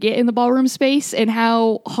people can get in the ballroom space and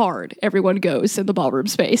how hard everyone goes in the ballroom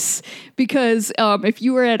space. Because if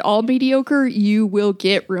you are at all mediocre, you will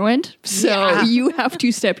get ruined. So you have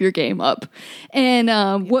to step your game up.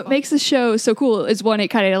 And what makes the show so cool is one, it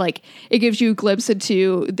kind of it gives you a glimpse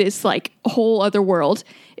into this whole other world.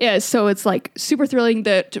 Yeah, so it's super thrilling.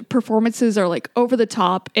 The performances are over the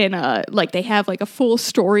top and they have a full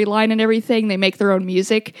storyline and everything. They make their own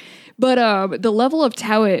music. But the level of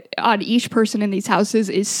talent on each person in these houses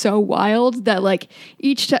is so wild that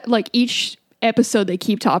each episode they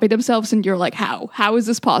keep topping themselves, and you're like, how is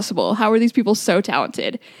this possible? How are these people so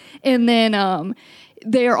talented? And then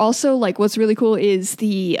they are also what's really cool is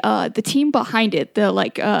the team behind it,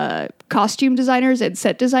 the costume designers and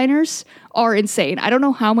set designers are insane. I don't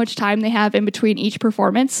know how much time they have in between each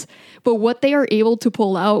performance, but what they are able to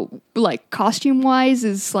pull out costume wise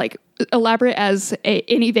is elaborate as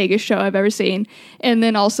any Vegas show I've ever seen. And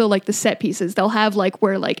then also the set pieces they'll have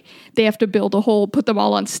where they have to build put them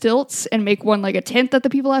all on stilts and make one a tent that the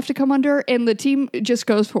people have to come under, and the team just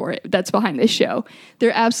goes for it that's behind this show.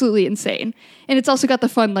 They're absolutely insane. And it's also got the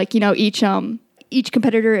fun each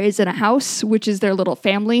competitor is in a house, which is their little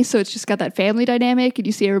family. So it's just got that family dynamic, and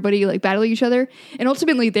you see everybody battling each other. And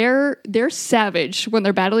ultimately, they're savage when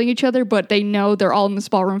they're battling each other, but they know they're all in this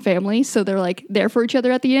ballroom family, so they're there for each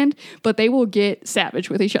other at the end. But they will get savage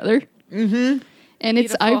with each other. Mm-hmm. And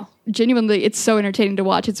it's so entertaining to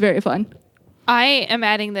watch. It's very fun. I am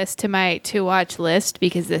adding this to my to-watch list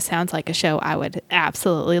because this sounds like a show I would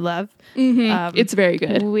absolutely love. Mm-hmm. It's very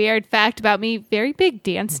good. Weird fact about me, very big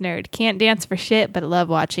dance nerd. Can't dance for shit, but love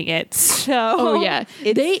watching it. So yeah.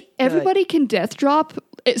 Everybody can death drop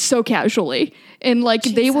so casually. And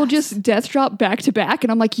they will just death drop back to back.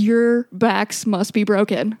 And I'm like, your backs must be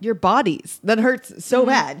broken. Your bodies. That hurts so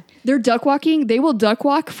bad. They're duck walking. They will duck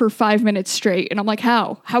walk for 5 minutes straight. And I'm like,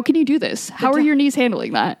 how? How can you do this? How are your knees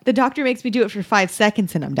handling that? The doctor makes me do it for 5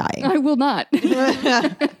 seconds and I'm dying. I will not.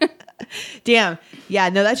 Damn. Yeah,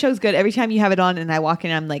 no, that show's good. Every time you have it on and I walk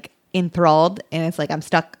in, I'm like enthralled, and it's like I'm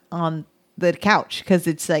stuck on the couch because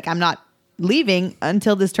it's like I'm not leaving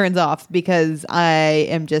until this turns off because I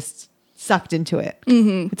am just sucked into it.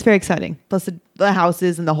 Mm-hmm. It's very exciting. Plus the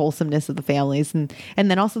houses and the wholesomeness of the families, and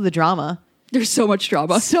then also the drama. There's so much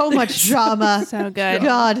drama. So much drama. So good.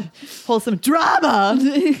 God, wholesome drama.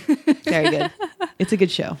 Very good. It's a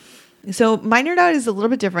good show. So my nerd out is a little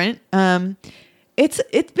bit different.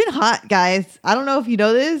 It's been hot, guys. I don't know if you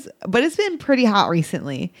know this, but it's been pretty hot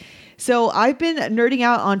recently. So I've been nerding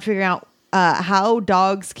out on figuring out how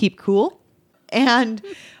dogs keep cool. And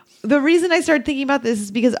the reason I started thinking about this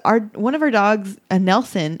is because one of our dogs,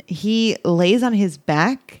 Nelson, he lays on his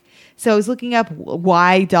back. So I was looking up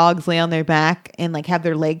why dogs lay on their back and like have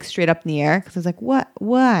their legs straight up in the air. Because I was like, what?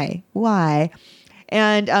 Why?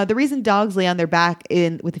 And the reason dogs lay on their back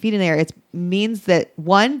with the feet in the air, it means that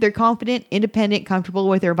one, they're confident, independent, comfortable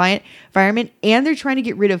with their environment, and they're trying to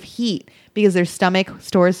get rid of heat because their stomach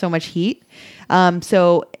stores so much heat.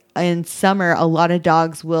 So in summer, a lot of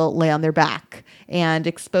dogs will lay on their back and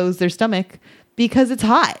expose their stomach because it's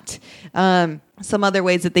hot. Some other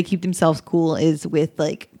ways that they keep themselves cool is with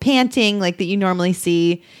like panting, like that you normally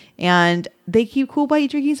see, and they keep cool by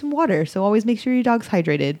drinking some water. So always make sure your dog's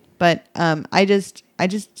hydrated. But I just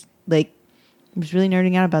like was really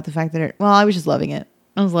nerding out about the fact that I was just loving it.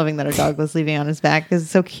 I was loving that our dog was leaving on his back because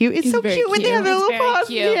it's so cute. It's so cute when they have their little paws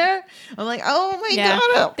in the air. I'm like, oh my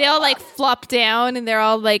God. They all like flop down and they're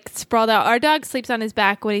all like sprawled out. Our dog sleeps on his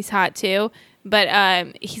back when he's hot too.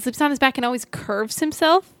 But he sleeps on his back and always curves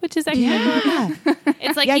himself, which is actually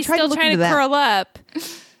it's like he's still trying to curl up.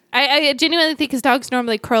 I genuinely think his dogs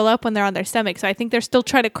normally curl up when they're on their stomach, so I think they're still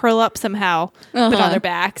trying to curl up somehow, but on their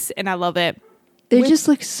backs, and I love it. They just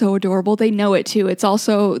look so adorable. They know it too. It's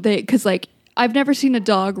also because like I've never seen a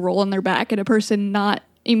dog roll on their back and a person not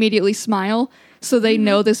immediately smile. So they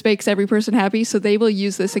know this makes every person happy, so they will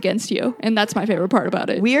use this against you. And that's my favorite part about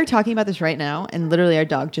it. We are talking about this right now, and literally our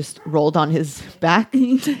dog just rolled on his back.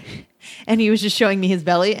 And he was just showing me his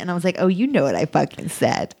belly, and I was like, oh, you know what I fucking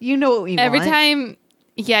said. You know what we Every want. time,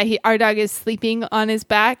 our dog is sleeping on his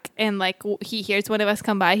back, and like he hears one of us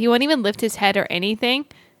come by, he won't even lift his head or anything.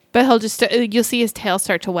 But he'll just, you'll see his tail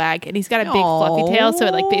start to wag, and he's got a big fluffy tail, so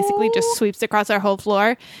it like basically just sweeps across our whole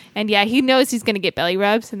floor. And yeah, he knows he's going to get belly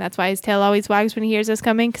rubs, and that's why his tail always wags when he hears us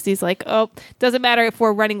coming, because he's like, oh, doesn't matter if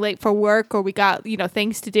we're running late for work or we got,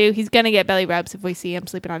 things to do. He's going to get belly rubs if we see him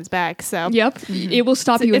sleeping on his back. So yep, it will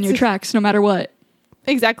stop you in your tracks no matter what.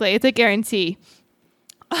 Exactly. It's a guarantee.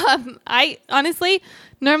 I honestly,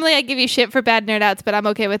 normally I give you shit for bad nerd outs, but I'm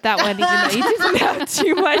okay with that one, even though you didn't know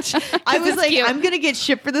too much. I was like, cute. I'm going to get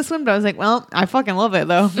shit for this one, but I was like, well, I fucking love it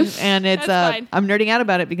though. And it's, I'm nerding out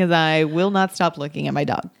about it because I will not stop looking at my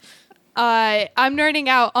dog. I'm nerding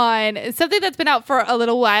out on something that's been out for a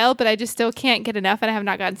little while, but I just still can't get enough and I have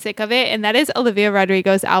not gotten sick of it. And that is Olivia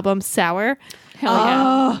Rodrigo's album, Sour. Hell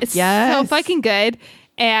yeah. It's so fucking good.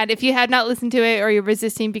 And if you have not listened to it or you're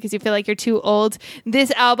resisting because you feel like you're too old,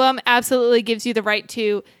 this album absolutely gives you the right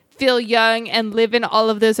to feel young and live in all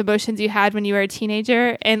of those emotions you had when you were a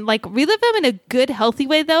teenager and like relive them in a good, healthy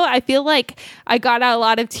way, though. I feel like I got a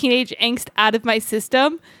lot of teenage angst out of my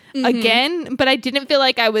system again, but I didn't feel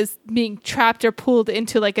like I was being trapped or pulled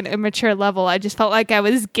into like an immature level. I just felt like I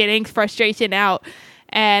was getting frustration out,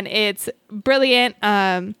 and it's brilliant.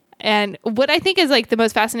 And what I think is like the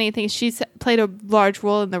most fascinating thing is she's played a large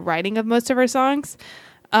role in the writing of most of her songs.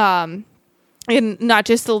 And not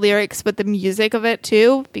just the lyrics, but the music of it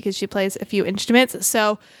too, because she plays a few instruments.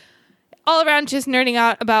 So all around just nerding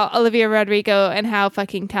out about Olivia Rodrigo and how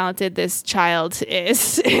fucking talented this child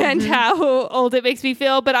is and how old it makes me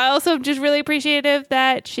feel. But I also am just really appreciative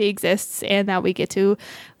that she exists and that we get to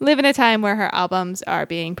live in a time where her albums are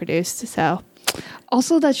being produced. So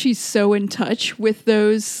also that she's so in touch with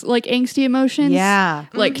those like angsty emotions. Yeah.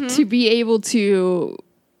 Like to be able to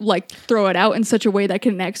like throw it out in such a way that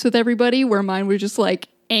connects with everybody, where mine was just like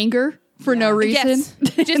anger for no reason. Yes.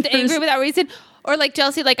 Just angry without reason. Or like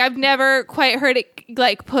jealousy. Like I've never quite heard it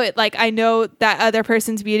like put like, I know that other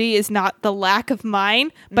person's beauty is not the lack of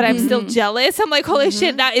mine, but I'm still jealous. I'm like, holy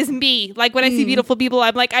shit, that is me. Like when I see beautiful people,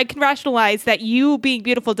 I'm like, I can rationalize that you being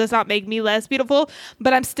beautiful does not make me less beautiful,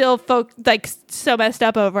 but I'm still like so messed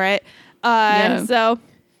up over it. So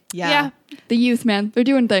yeah. The youth, man, they're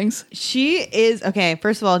doing things. She is, okay,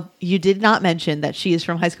 first of all, you did not mention that she is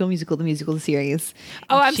from High School Musical, the musical series.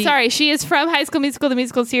 Oh, I'm sorry. She is from High School Musical, the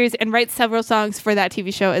musical series, and writes several songs for that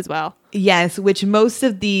TV show as well. Yes, which most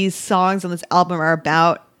of these songs on this album are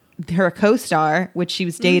about her co-star, which she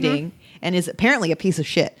was dating, and is apparently a piece of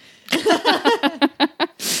shit.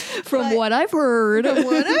 From what I've heard. From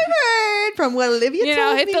what I've heard, from what Olivia You know,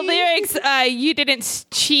 told if me. the lyrics, you didn't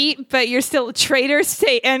cheat, but you're still a traitor,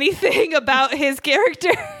 say anything about his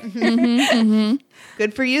character.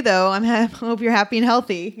 Good for you, though. Hope you're happy and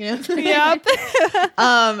healthy. You know?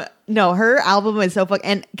 Yep. No, her album is so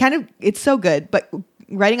and kind of it's so good. But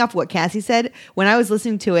writing off what Cassie said, when I was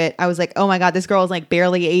listening to it, I was like, oh my god, this girl is like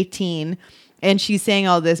barely 18. And she's saying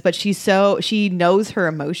all this, but she knows her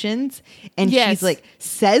emotions, and Yes. she's like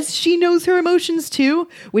says she knows her emotions too,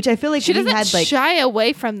 which I feel like She we doesn't had like shy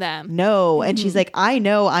away from them. no, and she's like, I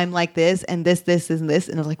know I'm like this and this, and this,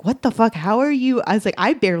 and I was like, what the fuck? How are you? I was like,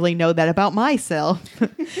 I barely know that about myself.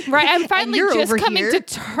 Right, I'm finally you're just over coming here. to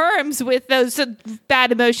terms with those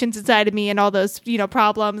bad emotions inside of me and all those,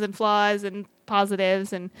 problems and flaws and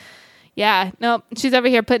positives and yeah, no, she's over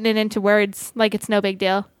here putting it into words like it's no big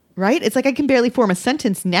deal. Right? It's like I can barely form a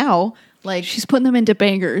sentence now. Like She's putting them into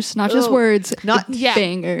bangers, not just Oh, words. not- Yeah,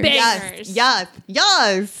 bangers. bangers.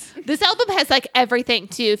 yes. This album has like everything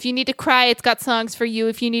too. If you need to cry, it's got songs for you.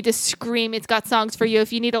 If you need to scream, it's got songs for you.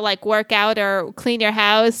 If you need to like work out or clean your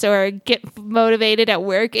house or get motivated at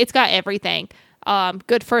work, it's got everything.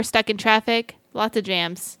 Good for stuck in traffic. Lots of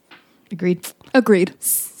jams. Agreed. Agreed.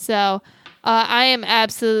 So I am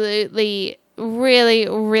absolutely really,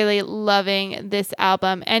 really loving this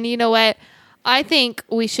album. And you know what? I think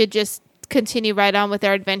we should just continue right on with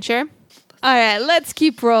our adventure. All right, let's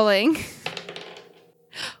keep rolling.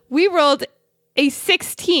 We rolled a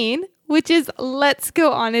 16, which is let's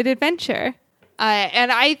go on an adventure.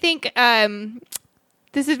 And I think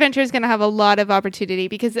this adventure is going to have a lot of opportunity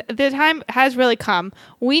because the time has really come.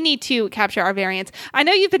 We need to capture our variants. I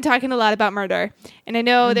know you've been talking a lot about murder, and I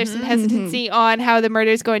know there's some hesitancy on how the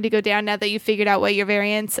murder is going to go down now that you've figured out what your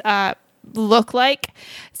variants look like.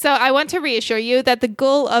 So I want to reassure you that the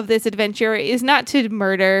goal of this adventure is not to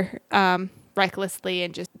murder recklessly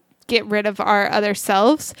and just get rid of our other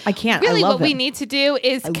selves. I can't. Really, I love what we him. need to do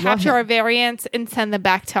is love capture him. our variants and send them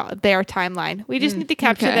back to their timeline. We just need to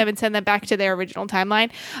capture okay. them and send them back to their original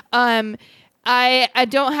timeline. I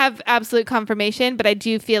don't have absolute confirmation, but I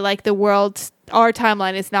do feel like our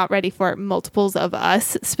timeline is not ready for multiples of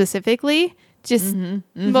us specifically. Just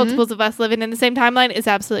multiples of us living in the same timeline is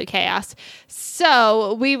absolute chaos.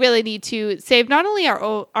 So we really need to save not only our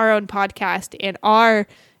own podcast and our,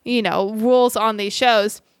 rules on these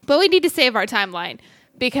shows, but we need to save our timeline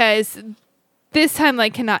because this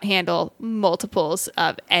timeline cannot handle multiples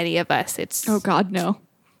of any of us. It's Oh God, no.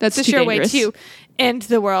 That's a too sure dangerous. way to end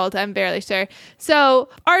the world. I'm barely sure. So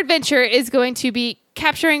our adventure is going to be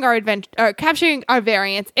capturing our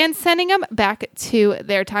variants and sending them back to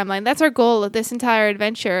their timeline. That's our goal of this entire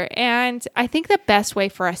adventure. And I think the best way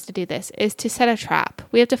for us to do this is to set a trap.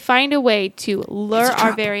 We have to find a way to lure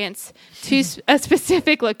our variants to a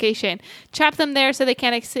specific location, trap them there so they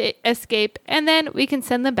can't escape, and then we can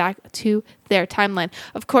send them back to their timeline.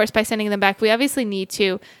 Of course, by sending them back, we obviously need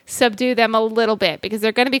to subdue them a little bit because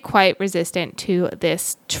they're going to be quite resistant to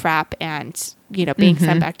this trap and being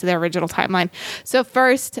sent back to their original timeline. So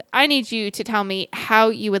first, I need you to tell me how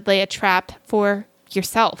you would lay a trap for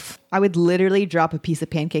yourself. I would literally drop a piece of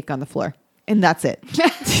pancake on the floor, and that's it.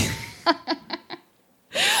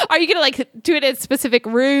 Are you going to do it in a specific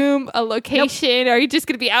room, a location? Or are you just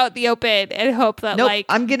going to be out in the open and hope that Nope.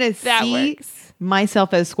 I'm gonna that see works?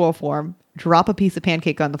 myself as squirrel form, drop a piece of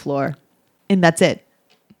pancake on the floor, and that's it.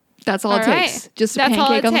 That's all All it takes. right. Just a That's all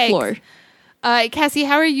pancake it on the takes. floor. Cassie,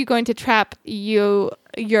 how are you going to trap your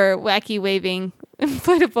wacky waving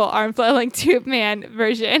inflatable arm flailing tube man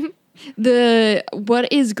version?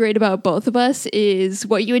 What is great about both of us is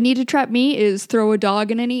what you would need to trap me is throw a dog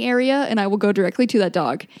in any area and I will go directly to that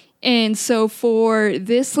dog. And so for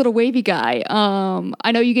this little wavy guy,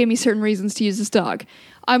 I know you gave me certain reasons to use this dog.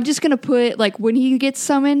 I'm just gonna put when he gets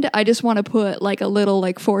summoned, I just want to put a little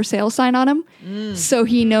for sale sign on him, so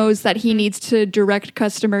he knows that he needs to direct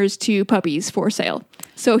customers to puppies for sale.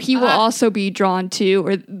 So he will also be drawn to,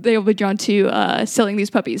 or they will be drawn to selling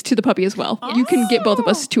these puppies to the puppy as well. You can get both of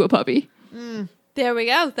us to a puppy. There we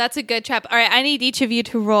go. That's a good trap. All right, I need each of you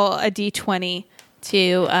to roll a d20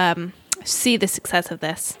 to see the success of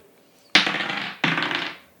this.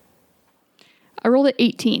 I rolled at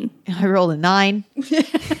 18. I rolled a 9.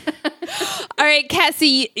 All All right,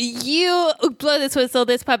 Cassie, you blow this whistle.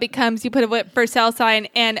 This puppy comes. You put a for sale sign,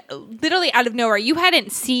 and literally out of nowhere, you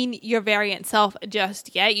hadn't seen your variant self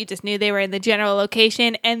just yet. You just knew they were in the general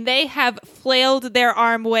location, and they have flailed their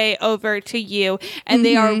arm way over to you, and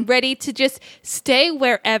they are ready to just stay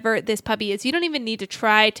wherever this puppy is. You don't even need to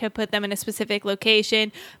try to put them in a specific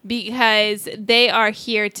location because they are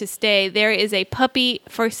here to stay. There is a puppy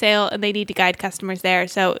for sale, and they need to guide customers there.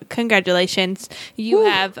 So, congratulations, you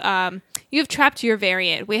have. You have trapped your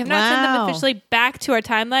variant. We have not sent them Wow. officially back to our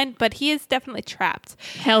timeline, but he is definitely trapped.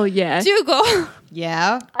 Hell yeah. Dougal,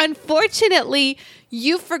 Yeah. unfortunately,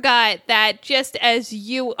 you forgot that just as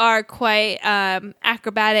you are quite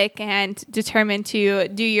acrobatic and determined to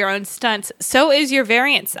do your own stunts, so is your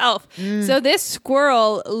variant self. So this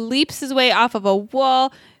squirrel leaps his way off of a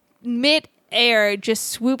wall mid-air, just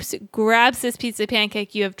swoops, grabs this piece of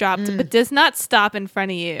pancake you have dropped, but does not stop in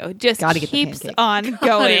front of you. Just Gotta get the keeps pancake. on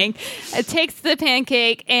going. It takes the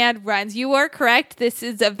pancake and runs. You are correct. This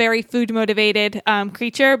is a very food-motivated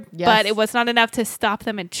creature, Yes. but it was not enough to stop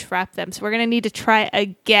them and trap them. So we're going to need to try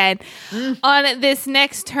again. On this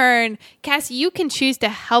next turn, Cassie, you can choose to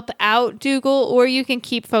help out Dougal, or you can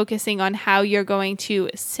keep focusing on how you're going to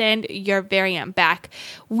send your variant back.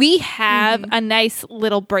 We have a nice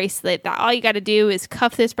little bracelet that all you got to do is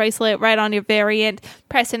cuff this bracelet right on your variant,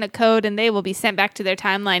 press in a code, and they will be sent back to their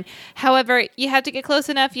timeline. However, you have to get close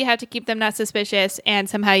enough. You have to keep them not suspicious, and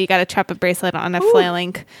somehow you got to trap a bracelet on a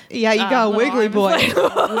flailing. Yeah, you got a little wiggly arm.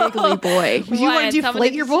 boy. Wiggly boy. Would you want What? to Somebody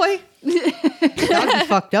deflate your boy? That'd be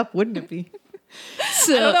fucked up, wouldn't it be? I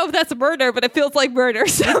don't know if that's murder, but it feels like murder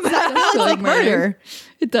somehow. It's like murder.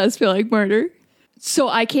 It does feel like murder. So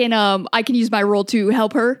I can use my roll to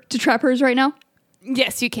help her to trap hers right now.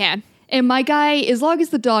 Yes, you can. And my guy, as long as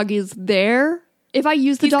the dog is there, if I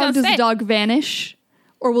use the He's dog, gonna does stay. the dog vanish?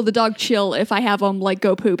 Or will the dog chill if I have him like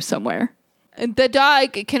go poop somewhere? The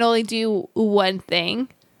dog can only do one thing.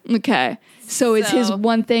 Okay. So is his So-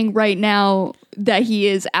 one thing right now that he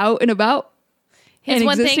is out and about? His and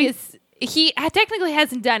one thing existing? is he technically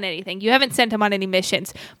hasn't done anything. You haven't sent him on any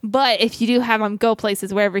missions. But if you do have him go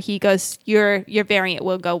places wherever he goes, your variant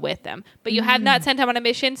will go with them. But you have not sent him on a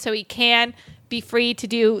mission, so he can be free to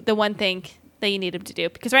do the one thing that you need him to do.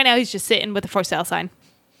 Because right now he's just sitting with a for sale sign.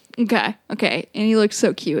 Okay. Okay. And he looks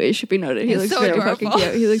so cute. It should be noted. He He's looks so very adorable. fucking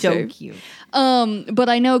cute. He looks So very cute. But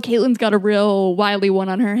I know Caitlin's got a real wily one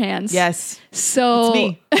on her hands. Yes. So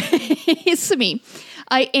It's me. it's me.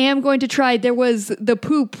 I am going to try. There was the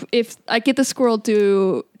poop. If I get the squirrel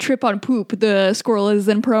to trip on poop, the squirrel is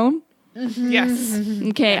then prone. Yes.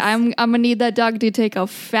 Okay, I'm gonna need that dog to take a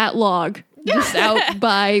fat log just out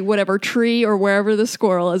by whatever tree or wherever the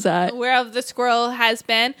squirrel is at. Wherever the squirrel has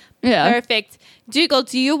been. Yeah. Perfect. Dougal,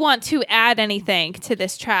 do you want to add anything to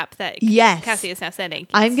this trap that Yes. Cassie is now sending?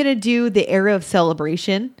 I'm going to do the arrow of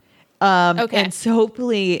celebration. Okay. And so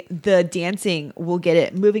hopefully the dancing will get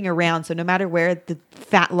it moving around. So no matter where the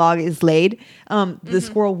fat log is laid, the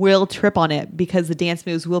squirrel will trip on it because the dance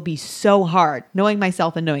moves will be so hard. Knowing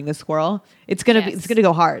myself and knowing the squirrel, it's gonna Yes. it's gonna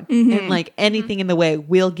go hard, and like anything in the way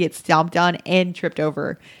will get stomped on and tripped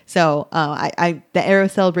over. So the arrow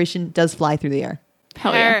celebration does fly through the air.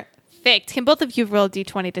 Hell yeah. Perfect. Can both of you roll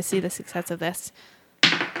d20 to see the success of this?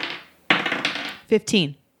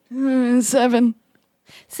 15. 7.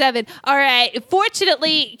 7. All right.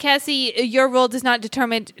 Fortunately, Cassie, your roll does not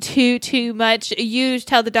determine too much. You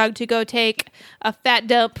tell the dog to go take a fat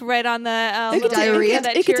dump right on the It could diarrhea.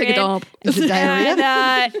 that It could you're take a in. dump. Is it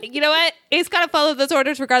diarrhea? And you know what? It's got to follow those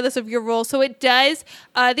orders regardless of your roll. So it does.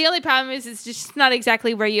 The only problem is it's just not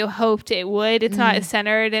exactly where you hoped it would. It's not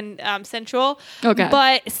centered and central. Okay.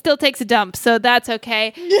 But it still takes a dump. So that's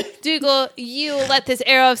okay. Dougal, you let this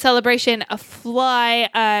arrow of celebration fly.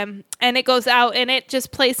 And it goes out and it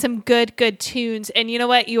just plays some good tunes. And you know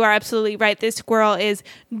what? You are absolutely right. This squirrel is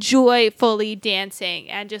joyfully dancing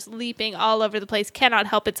and just leaping all over the place. Cannot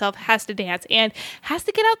help itself. Has to dance and has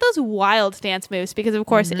to get out those wild dance moves because, of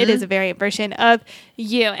course, it is a variant version of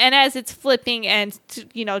you. And as it's flipping and,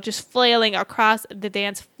 just flailing across the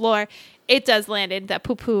dance floor, it does land in that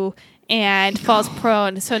poo-poo and falls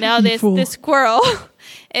prone. So now this squirrel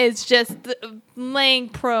is just laying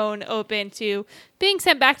prone, open to being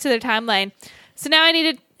sent back to their timeline. So now I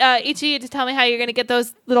needed each of you to tell me how you're going to get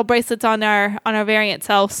those little bracelets on our variant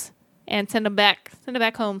selves and send them back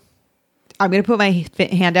home. I'm gonna put my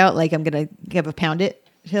hand out like I'm gonna give a pound it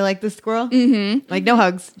to like the squirrel. Mm-hmm. Like no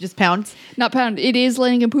hugs, just pounds. Not pound. It is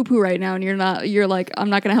laying in poo poo right now, and you're like, I'm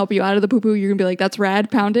not going to help you out of the poo poo. You're going to be like, that's rad,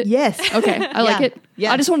 pound it. Yes. Okay, I like Yeah. it.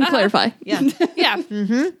 Yeah. I just wanted to clarify. Yeah. Yeah.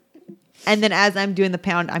 And then as I'm doing the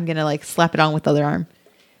pound, I'm gonna like slap it on with the other arm.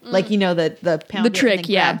 Like, the pound it trick, and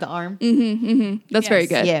then yeah. grab the arm. That's very Yes.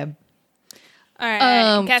 good. Yeah. All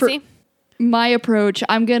right, Cassie. My approach,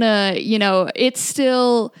 I'm gonna, it's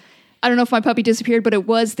still, I don't know if my puppy disappeared, but it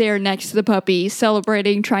was there next to the puppy,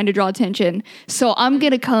 celebrating, trying to draw attention. So I'm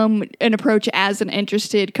gonna come and approach as an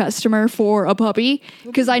interested customer for a puppy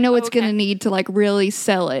because I know it's gonna need to like really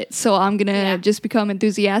sell it. So I'm gonna just become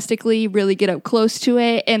enthusiastically, really get up close to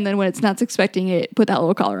it, and then when it's not expecting it, put that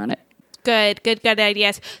little collar on it. Good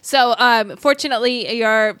ideas. So, fortunately,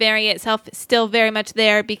 your variant self is still very much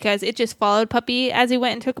there because it just followed Puppy as he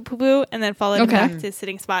went and took a poo-poo and then followed him back to his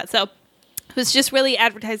sitting spot. So, it was just really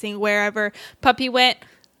advertising wherever Puppy went,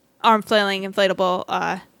 arm flailing, inflatable,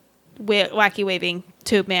 wacky waving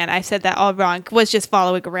tube man. I said that all wrong. Was just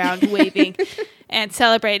following around, waving, and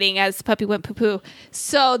celebrating as Puppy went poo-poo.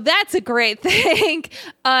 So that's a great thing.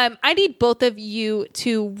 I need both of you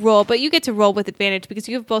to roll, but you get to roll with advantage because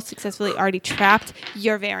you have both successfully already trapped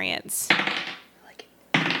your variants.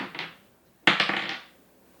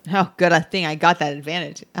 Oh, good thing I got that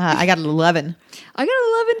advantage. I got an 11. I got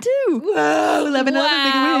 11 too. Whoa, 11, make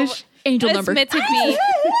a wish. Angel It's number. meant to be.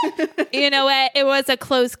 You know what? It was a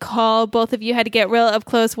close call. Both of you had to get real up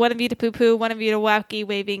close. One of you to poo-poo, one of you to wacky,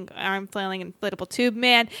 waving, arm flailing, inflatable tube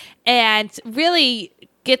man, and really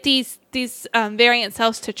get these variant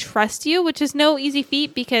selves to trust you, which is no easy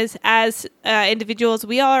feat because as individuals,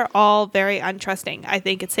 we are all very untrusting. I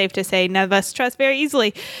think it's safe to say none of us trust very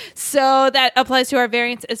easily. So that applies to our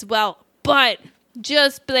variants as well. But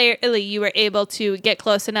just barely you were able to get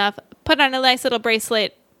close enough, put on a nice little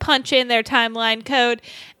bracelet, punch in their timeline code,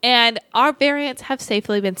 and our variants have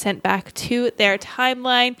safely been sent back to their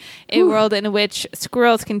timeline, a world in which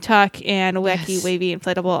squirrels can talk and wacky, wavy,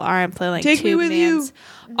 inflatable arm flailing Take me tube with mans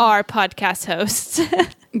are podcast hosts.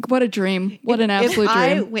 What a dream. What an absolute if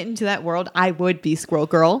I dream. went into that world, I would be Squirrel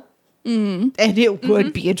Girl. And it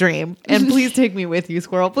would be a dream. And please take me with you,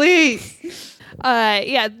 Squirrel, please.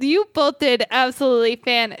 You both did absolutely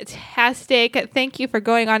fantastic. Thank you for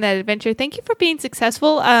going on that adventure. Thank you for being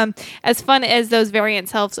successful. As fun as those variant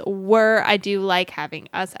selves were, I do like having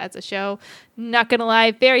us as a show. Not gonna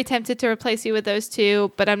lie, very tempted to replace you with those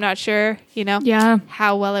two, but I'm not sure,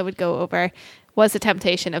 how well it would go over. Was a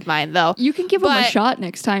temptation of mine, though. You can give them a But- shot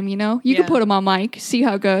next time, You can Yeah. put them on mic, see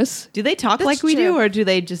how it goes. Do they talk That's like we true. do, or do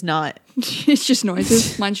they just not? It's just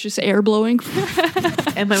noises. Mine's just air blowing.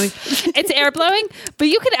 Am I? It's air blowing, but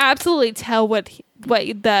you can absolutely tell what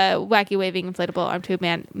the wacky waving inflatable arm tube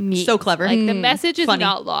man means. So clever. Like the message is Funny.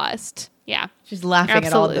 not lost. Yeah. Just laughing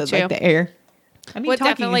at all the, Absolutely true. the air. I mean, Would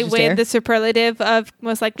talking definitely is just win air. the superlative of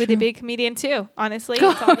most likely to be a comedian too. Honestly,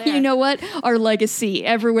 it's all there. You know what? Our legacy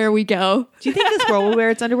everywhere we go. Do you think the squirrel will wear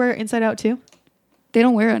its underwear inside out too? They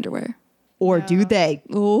don't wear underwear. Or do they?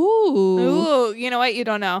 Ooh. Ooh, you know what? You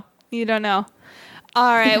don't know. You don't know.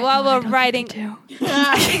 All right. While we're writing,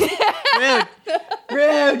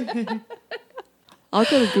 Rude. I'll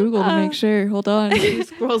go to Google to make sure. Hold on. Do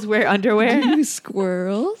squirrels wear underwear? Do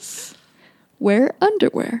squirrels wear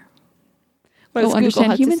underwear? what does Google understand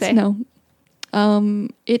have to humans? say? No.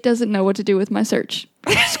 It doesn't know what to do with my search.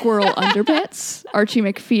 Squirrel underpants. Archie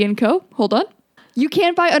McPhee and Co. Hold on. You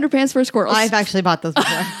can buy underpants for squirrels. I've actually bought those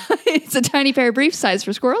before. It's a tiny pair of briefs, size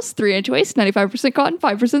for squirrels, 3-inch waist, 95% cotton,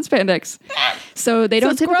 5% spandex. So they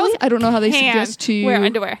don't typically. squirrels I don't know how they Can suggest to wear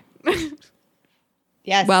underwear.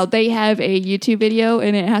 Yes. Well, they have a YouTube video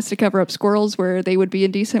and it has to cover up squirrels where they would be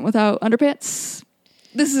indecent without underpants.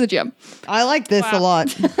 This is a gem. I like this a Wow.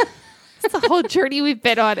 lot. It's the whole journey we've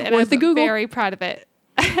been on, and Worth I'm the Google. very proud of it.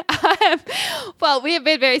 Well, we have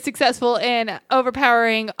been very successful in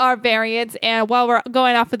overpowering our variants, and while we're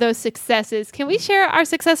going off of those successes, can we share our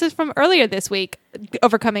successes from earlier this week,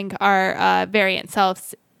 overcoming our variant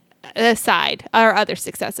selves aside, our other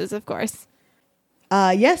successes, of course.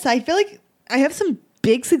 Yes, I feel like I have some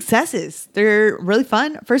big successes. They're really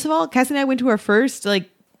fun. First of all, Cassie and I went to our first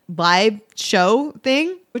live show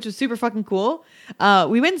thing, which was super fucking cool.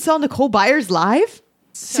 We went and saw Nicole Byers live.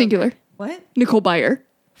 Singular. What? Nicole Byer.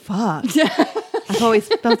 Fuck. I've always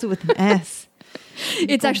spelled it with an S.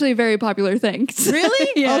 It's actually a very popular thing. Really?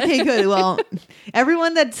 Yeah. Okay, good. Well,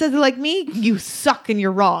 everyone that says it like me, you suck and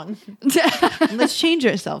you're wrong. Let's change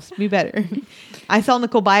ourselves. Be better. I saw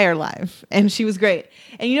Nicole Byer live, and she was great.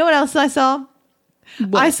 And you know what else I saw?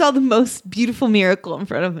 What? I saw the most beautiful miracle in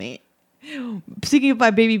front of me. Speaking of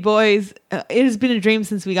my baby boys, it has been a dream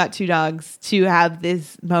since we got 2 dogs to have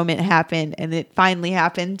this moment happen, and it finally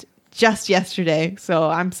happened just yesterday. So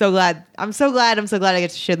I'm so glad. I'm so glad I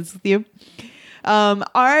get to share this with you.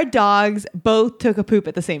 Our dogs both took a poop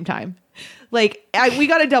at the same time. We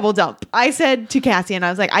got a double dump. I said to Cassie, and I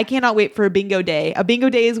was like, I cannot wait for a bingo day. A bingo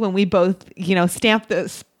day is when we both, stamp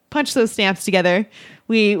the punch those stamps together.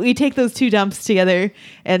 We take those 2 dumps together,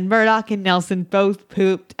 and Murdoch and Nelson both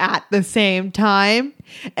pooped at the same time.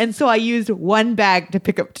 And so I used 1 bag to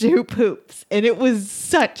pick up 2 poops, and it was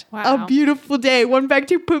such Wow. a beautiful day. 1 bag,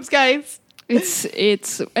 2 poops, guys.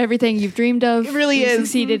 It's everything you've dreamed of. It really You is.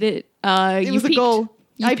 Succeeded it. It You was a peaked. goal.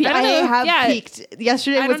 You I peaked. have Yeah. peaked.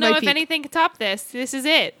 Yesterday I was don't know my if peak. anything can top this. This is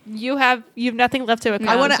it. You've nothing left to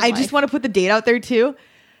accomplish. I just want to put the date out there too.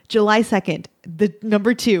 July 2nd, the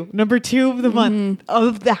number two of the month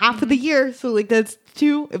of the half of the year. So like that's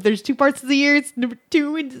 2. If there's 2 parts of the year, it's number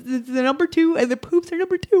 2 and it's the number 2 and the poops are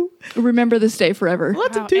number 2. Remember this day forever.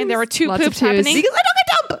 Lots Wow. of 2s. And there were 2 Lots of poops twos. happening. Because I took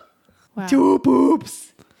a dump. Wow. 2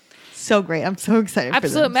 poops. So great. I'm so excited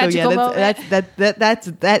Absolute for them. magical so moment.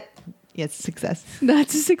 that's yes, success.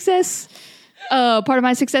 That's a success. Part of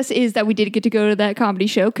my success is that we did get to go to that comedy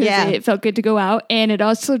show because Yeah. it felt good to go out, and it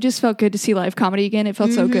also just felt good to see live comedy again. It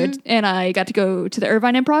felt so good, and I got to go to the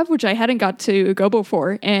Irvine Improv, which I hadn't got to go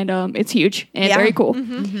before, and it's huge and Yeah. very cool.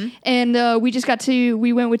 And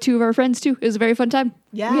we went with 2 of our friends too. It was a very fun time.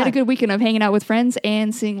 Yeah. We had a good weekend of hanging out with friends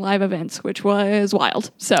and seeing live events, which was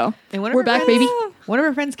wild. So And one of we're our back, friends- baby. One of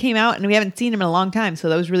our friends came out, and we haven't seen him in a long time, so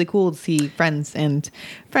that was really cool to see friends and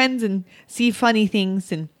see funny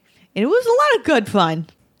things, and it was a lot of good fun.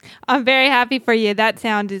 I'm very happy for you. That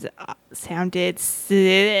sounds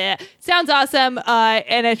awesome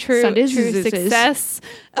and a true success.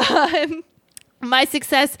 My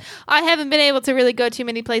success, I haven't been able to really go too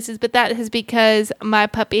many places, but that is because my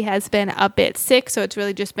puppy has been a bit sick, so it's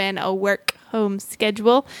really just been a work home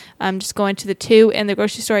schedule. I'm just going to the 2 and the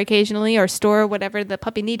grocery store occasionally, or store, whatever the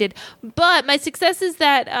puppy needed. But my success is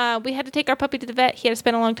that we had to take our puppy to the vet. He had to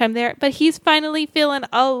spend a long time there, but he's finally feeling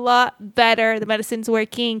a lot better. The medicine's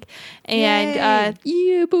working, and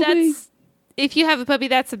Yeah, boy. that's, if you have a puppy,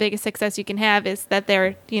 that's the biggest success you can have, is that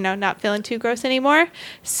they're, not feeling too gross anymore.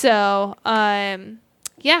 So,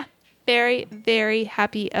 yeah, very, very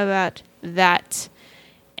happy about that.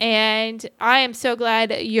 And I am so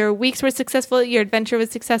glad your weeks were successful, your adventure was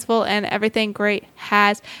successful, and everything great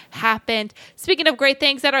has happened. Speaking of great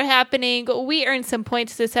things that are happening, we earned some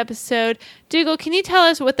points this episode. Dougal, can you tell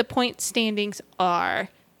us what the point standings are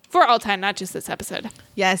for all time, not just this episode?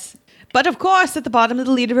 Yes. But of course, at the bottom of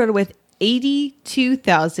the leaderboard with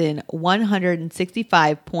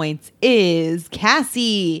 82,165 points is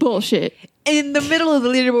Cassie. Bullshit. In the middle of the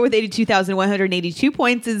leaderboard with 82,182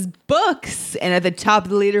 points is Books. And at the top of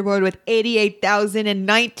the leaderboard with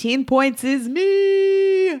 88,019 points is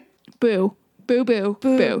me. Boo. Boo, boo,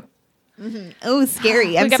 boo. Oh,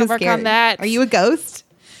 scary. I'm gotta so work on scared. that. Are you a ghost?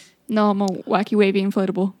 No, I'm a wacky, wavy,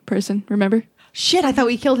 inflatable person. Remember? Shit, I thought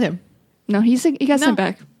we killed him. No, he got sent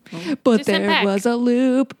back. But Just sent there back. was a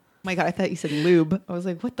loop. Oh my God, I thought you said lube. I was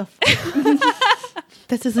like, what the fuck?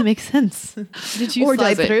 That doesn't make sense. Did you Or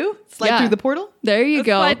slide does it? through? Slide Yeah. through the portal? There you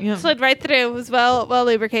go. Slid right through. It was well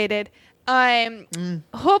lubricated.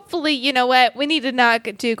 Hopefully, you know what? We need to knock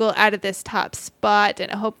Dougal out of this top spot,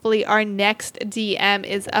 and hopefully our next DM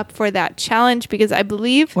is up for that challenge, because I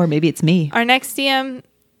believe Or maybe it's me. our next DM,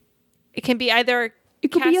 it can be either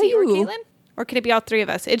It could be Cassie or you. Caitlin, or can it be all 3 of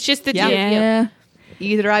us? It's just the Yeah. 2 of you. Yeah.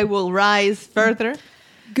 Either I will rise further.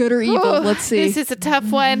 Good or evil. Oh, Let's see. This is a tough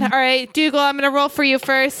one. All right, Dougal, I'm going to roll for you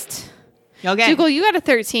first. Okay. Dougal, you got a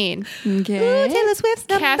 13. okay. Taylor Swift's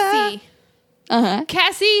number. Cassie, Uh-huh.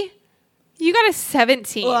 you got a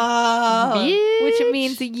 17. Whoa. Which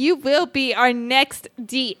means that you will be our next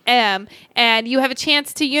DM, and you have a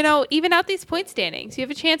chance to, even out these point standings. You have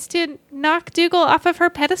a chance to knock Dougal off of her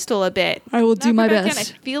pedestal a bit. I will do Knock my her back down.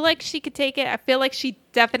 best. I feel like she could take it. I feel like she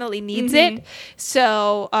definitely needs it.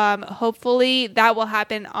 So hopefully that will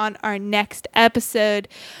happen on our next episode.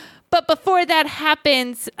 But before that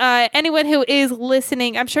happens, anyone who is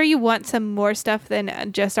listening, I'm sure you want some more stuff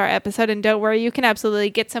than just our episode. And don't worry, you can absolutely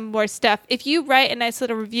get some more stuff. If you write a nice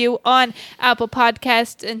little review on Apple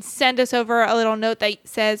Podcasts and send us over a little note that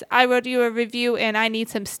says, I wrote you a review and I need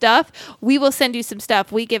some stuff, we will send you some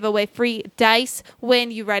stuff. We give away free dice when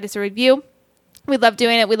you write us a review. We love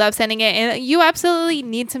doing it. We love sending it. And you absolutely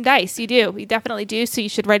need some dice. You do. You definitely do. So you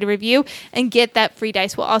should write a review and get that free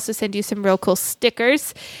dice. We'll also send you some real cool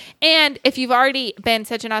stickers. And if you've already been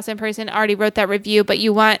such an awesome person, already wrote that review, but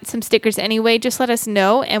you want some stickers anyway, just let us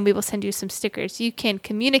know and we will send you some stickers. You can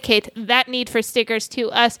communicate that need for stickers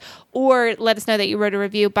to us, or let us know that you wrote a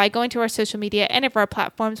review by going to our social media, any of our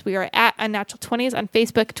platforms. We are at Unnatural 20s on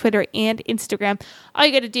Facebook, Twitter, and Instagram. All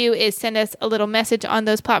you got to do is send us a little message on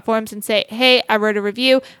those platforms and say, hey, I wrote a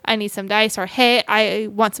review, I need some dice, or hey, I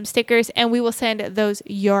want some stickers, and we will send those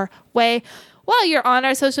your way. While you're on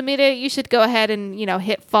our social media, you should go ahead and,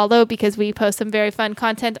 hit follow, because we post some very fun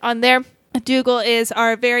content on there. Dougal is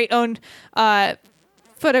our very own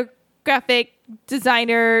photographic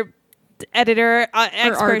designer, editor,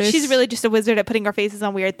 expert. artist. She's really just a wizard at putting our faces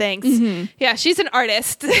on weird things. Yeah, she's an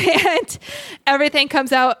artist and everything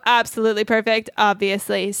comes out absolutely perfect,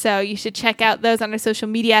 obviously. So you should check out those on our social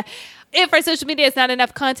media. If our social media is not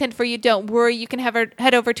enough content for you, don't worry. You can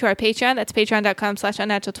head over to our Patreon. That's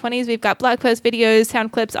patreon.com/unnatural20s. We've got blog posts, videos,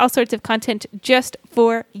 sound clips, all sorts of content just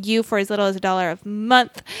for you for as little as $1 a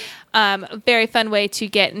month. Very fun way to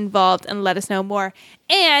get involved and let us know more.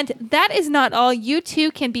 And that is not all. You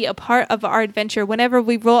too can be a part of our adventure. Whenever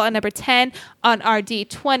we roll a number 10 on our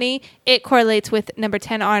D20, it correlates with number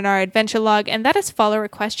 10 on our adventure log, and that is follower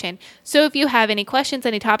question. So if you have any questions,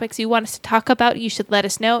 any topics you want us to talk about, you should let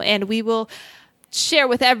us know, and we will share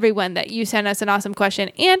with everyone that you sent us an awesome question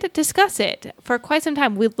and discuss it for quite some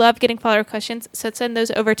time. We love getting follower questions, so send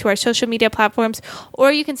those over to our social media platforms,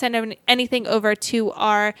 or you can send anything over to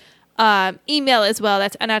our email as well.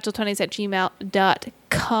 That's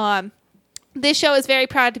unnatural20s@gmail.com. This show is very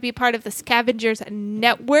proud to be part of the Scavengers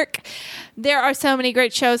Network. There are so many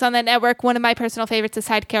great shows on that network. One of my personal favorites is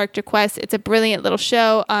Side Character Quest. It's a brilliant little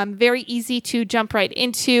show. Very easy to jump right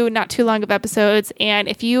into, not too long of episodes. And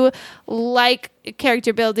if you like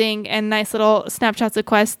character building and nice little snapshots of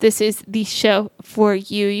quests, this is the show for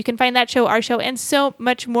you. You can find that show, our show, and so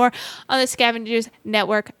much more on the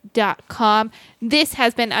scavengersnetwork.com. This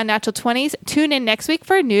has been Unnatural 20s. Tune in next week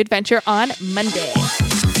for a new adventure on Monday.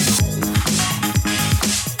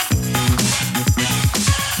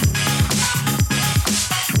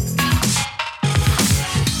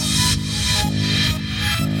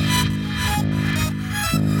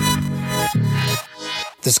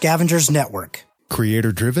 The Scavengers Network.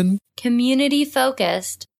 Creator driven, community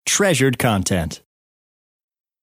focused, Treasured content.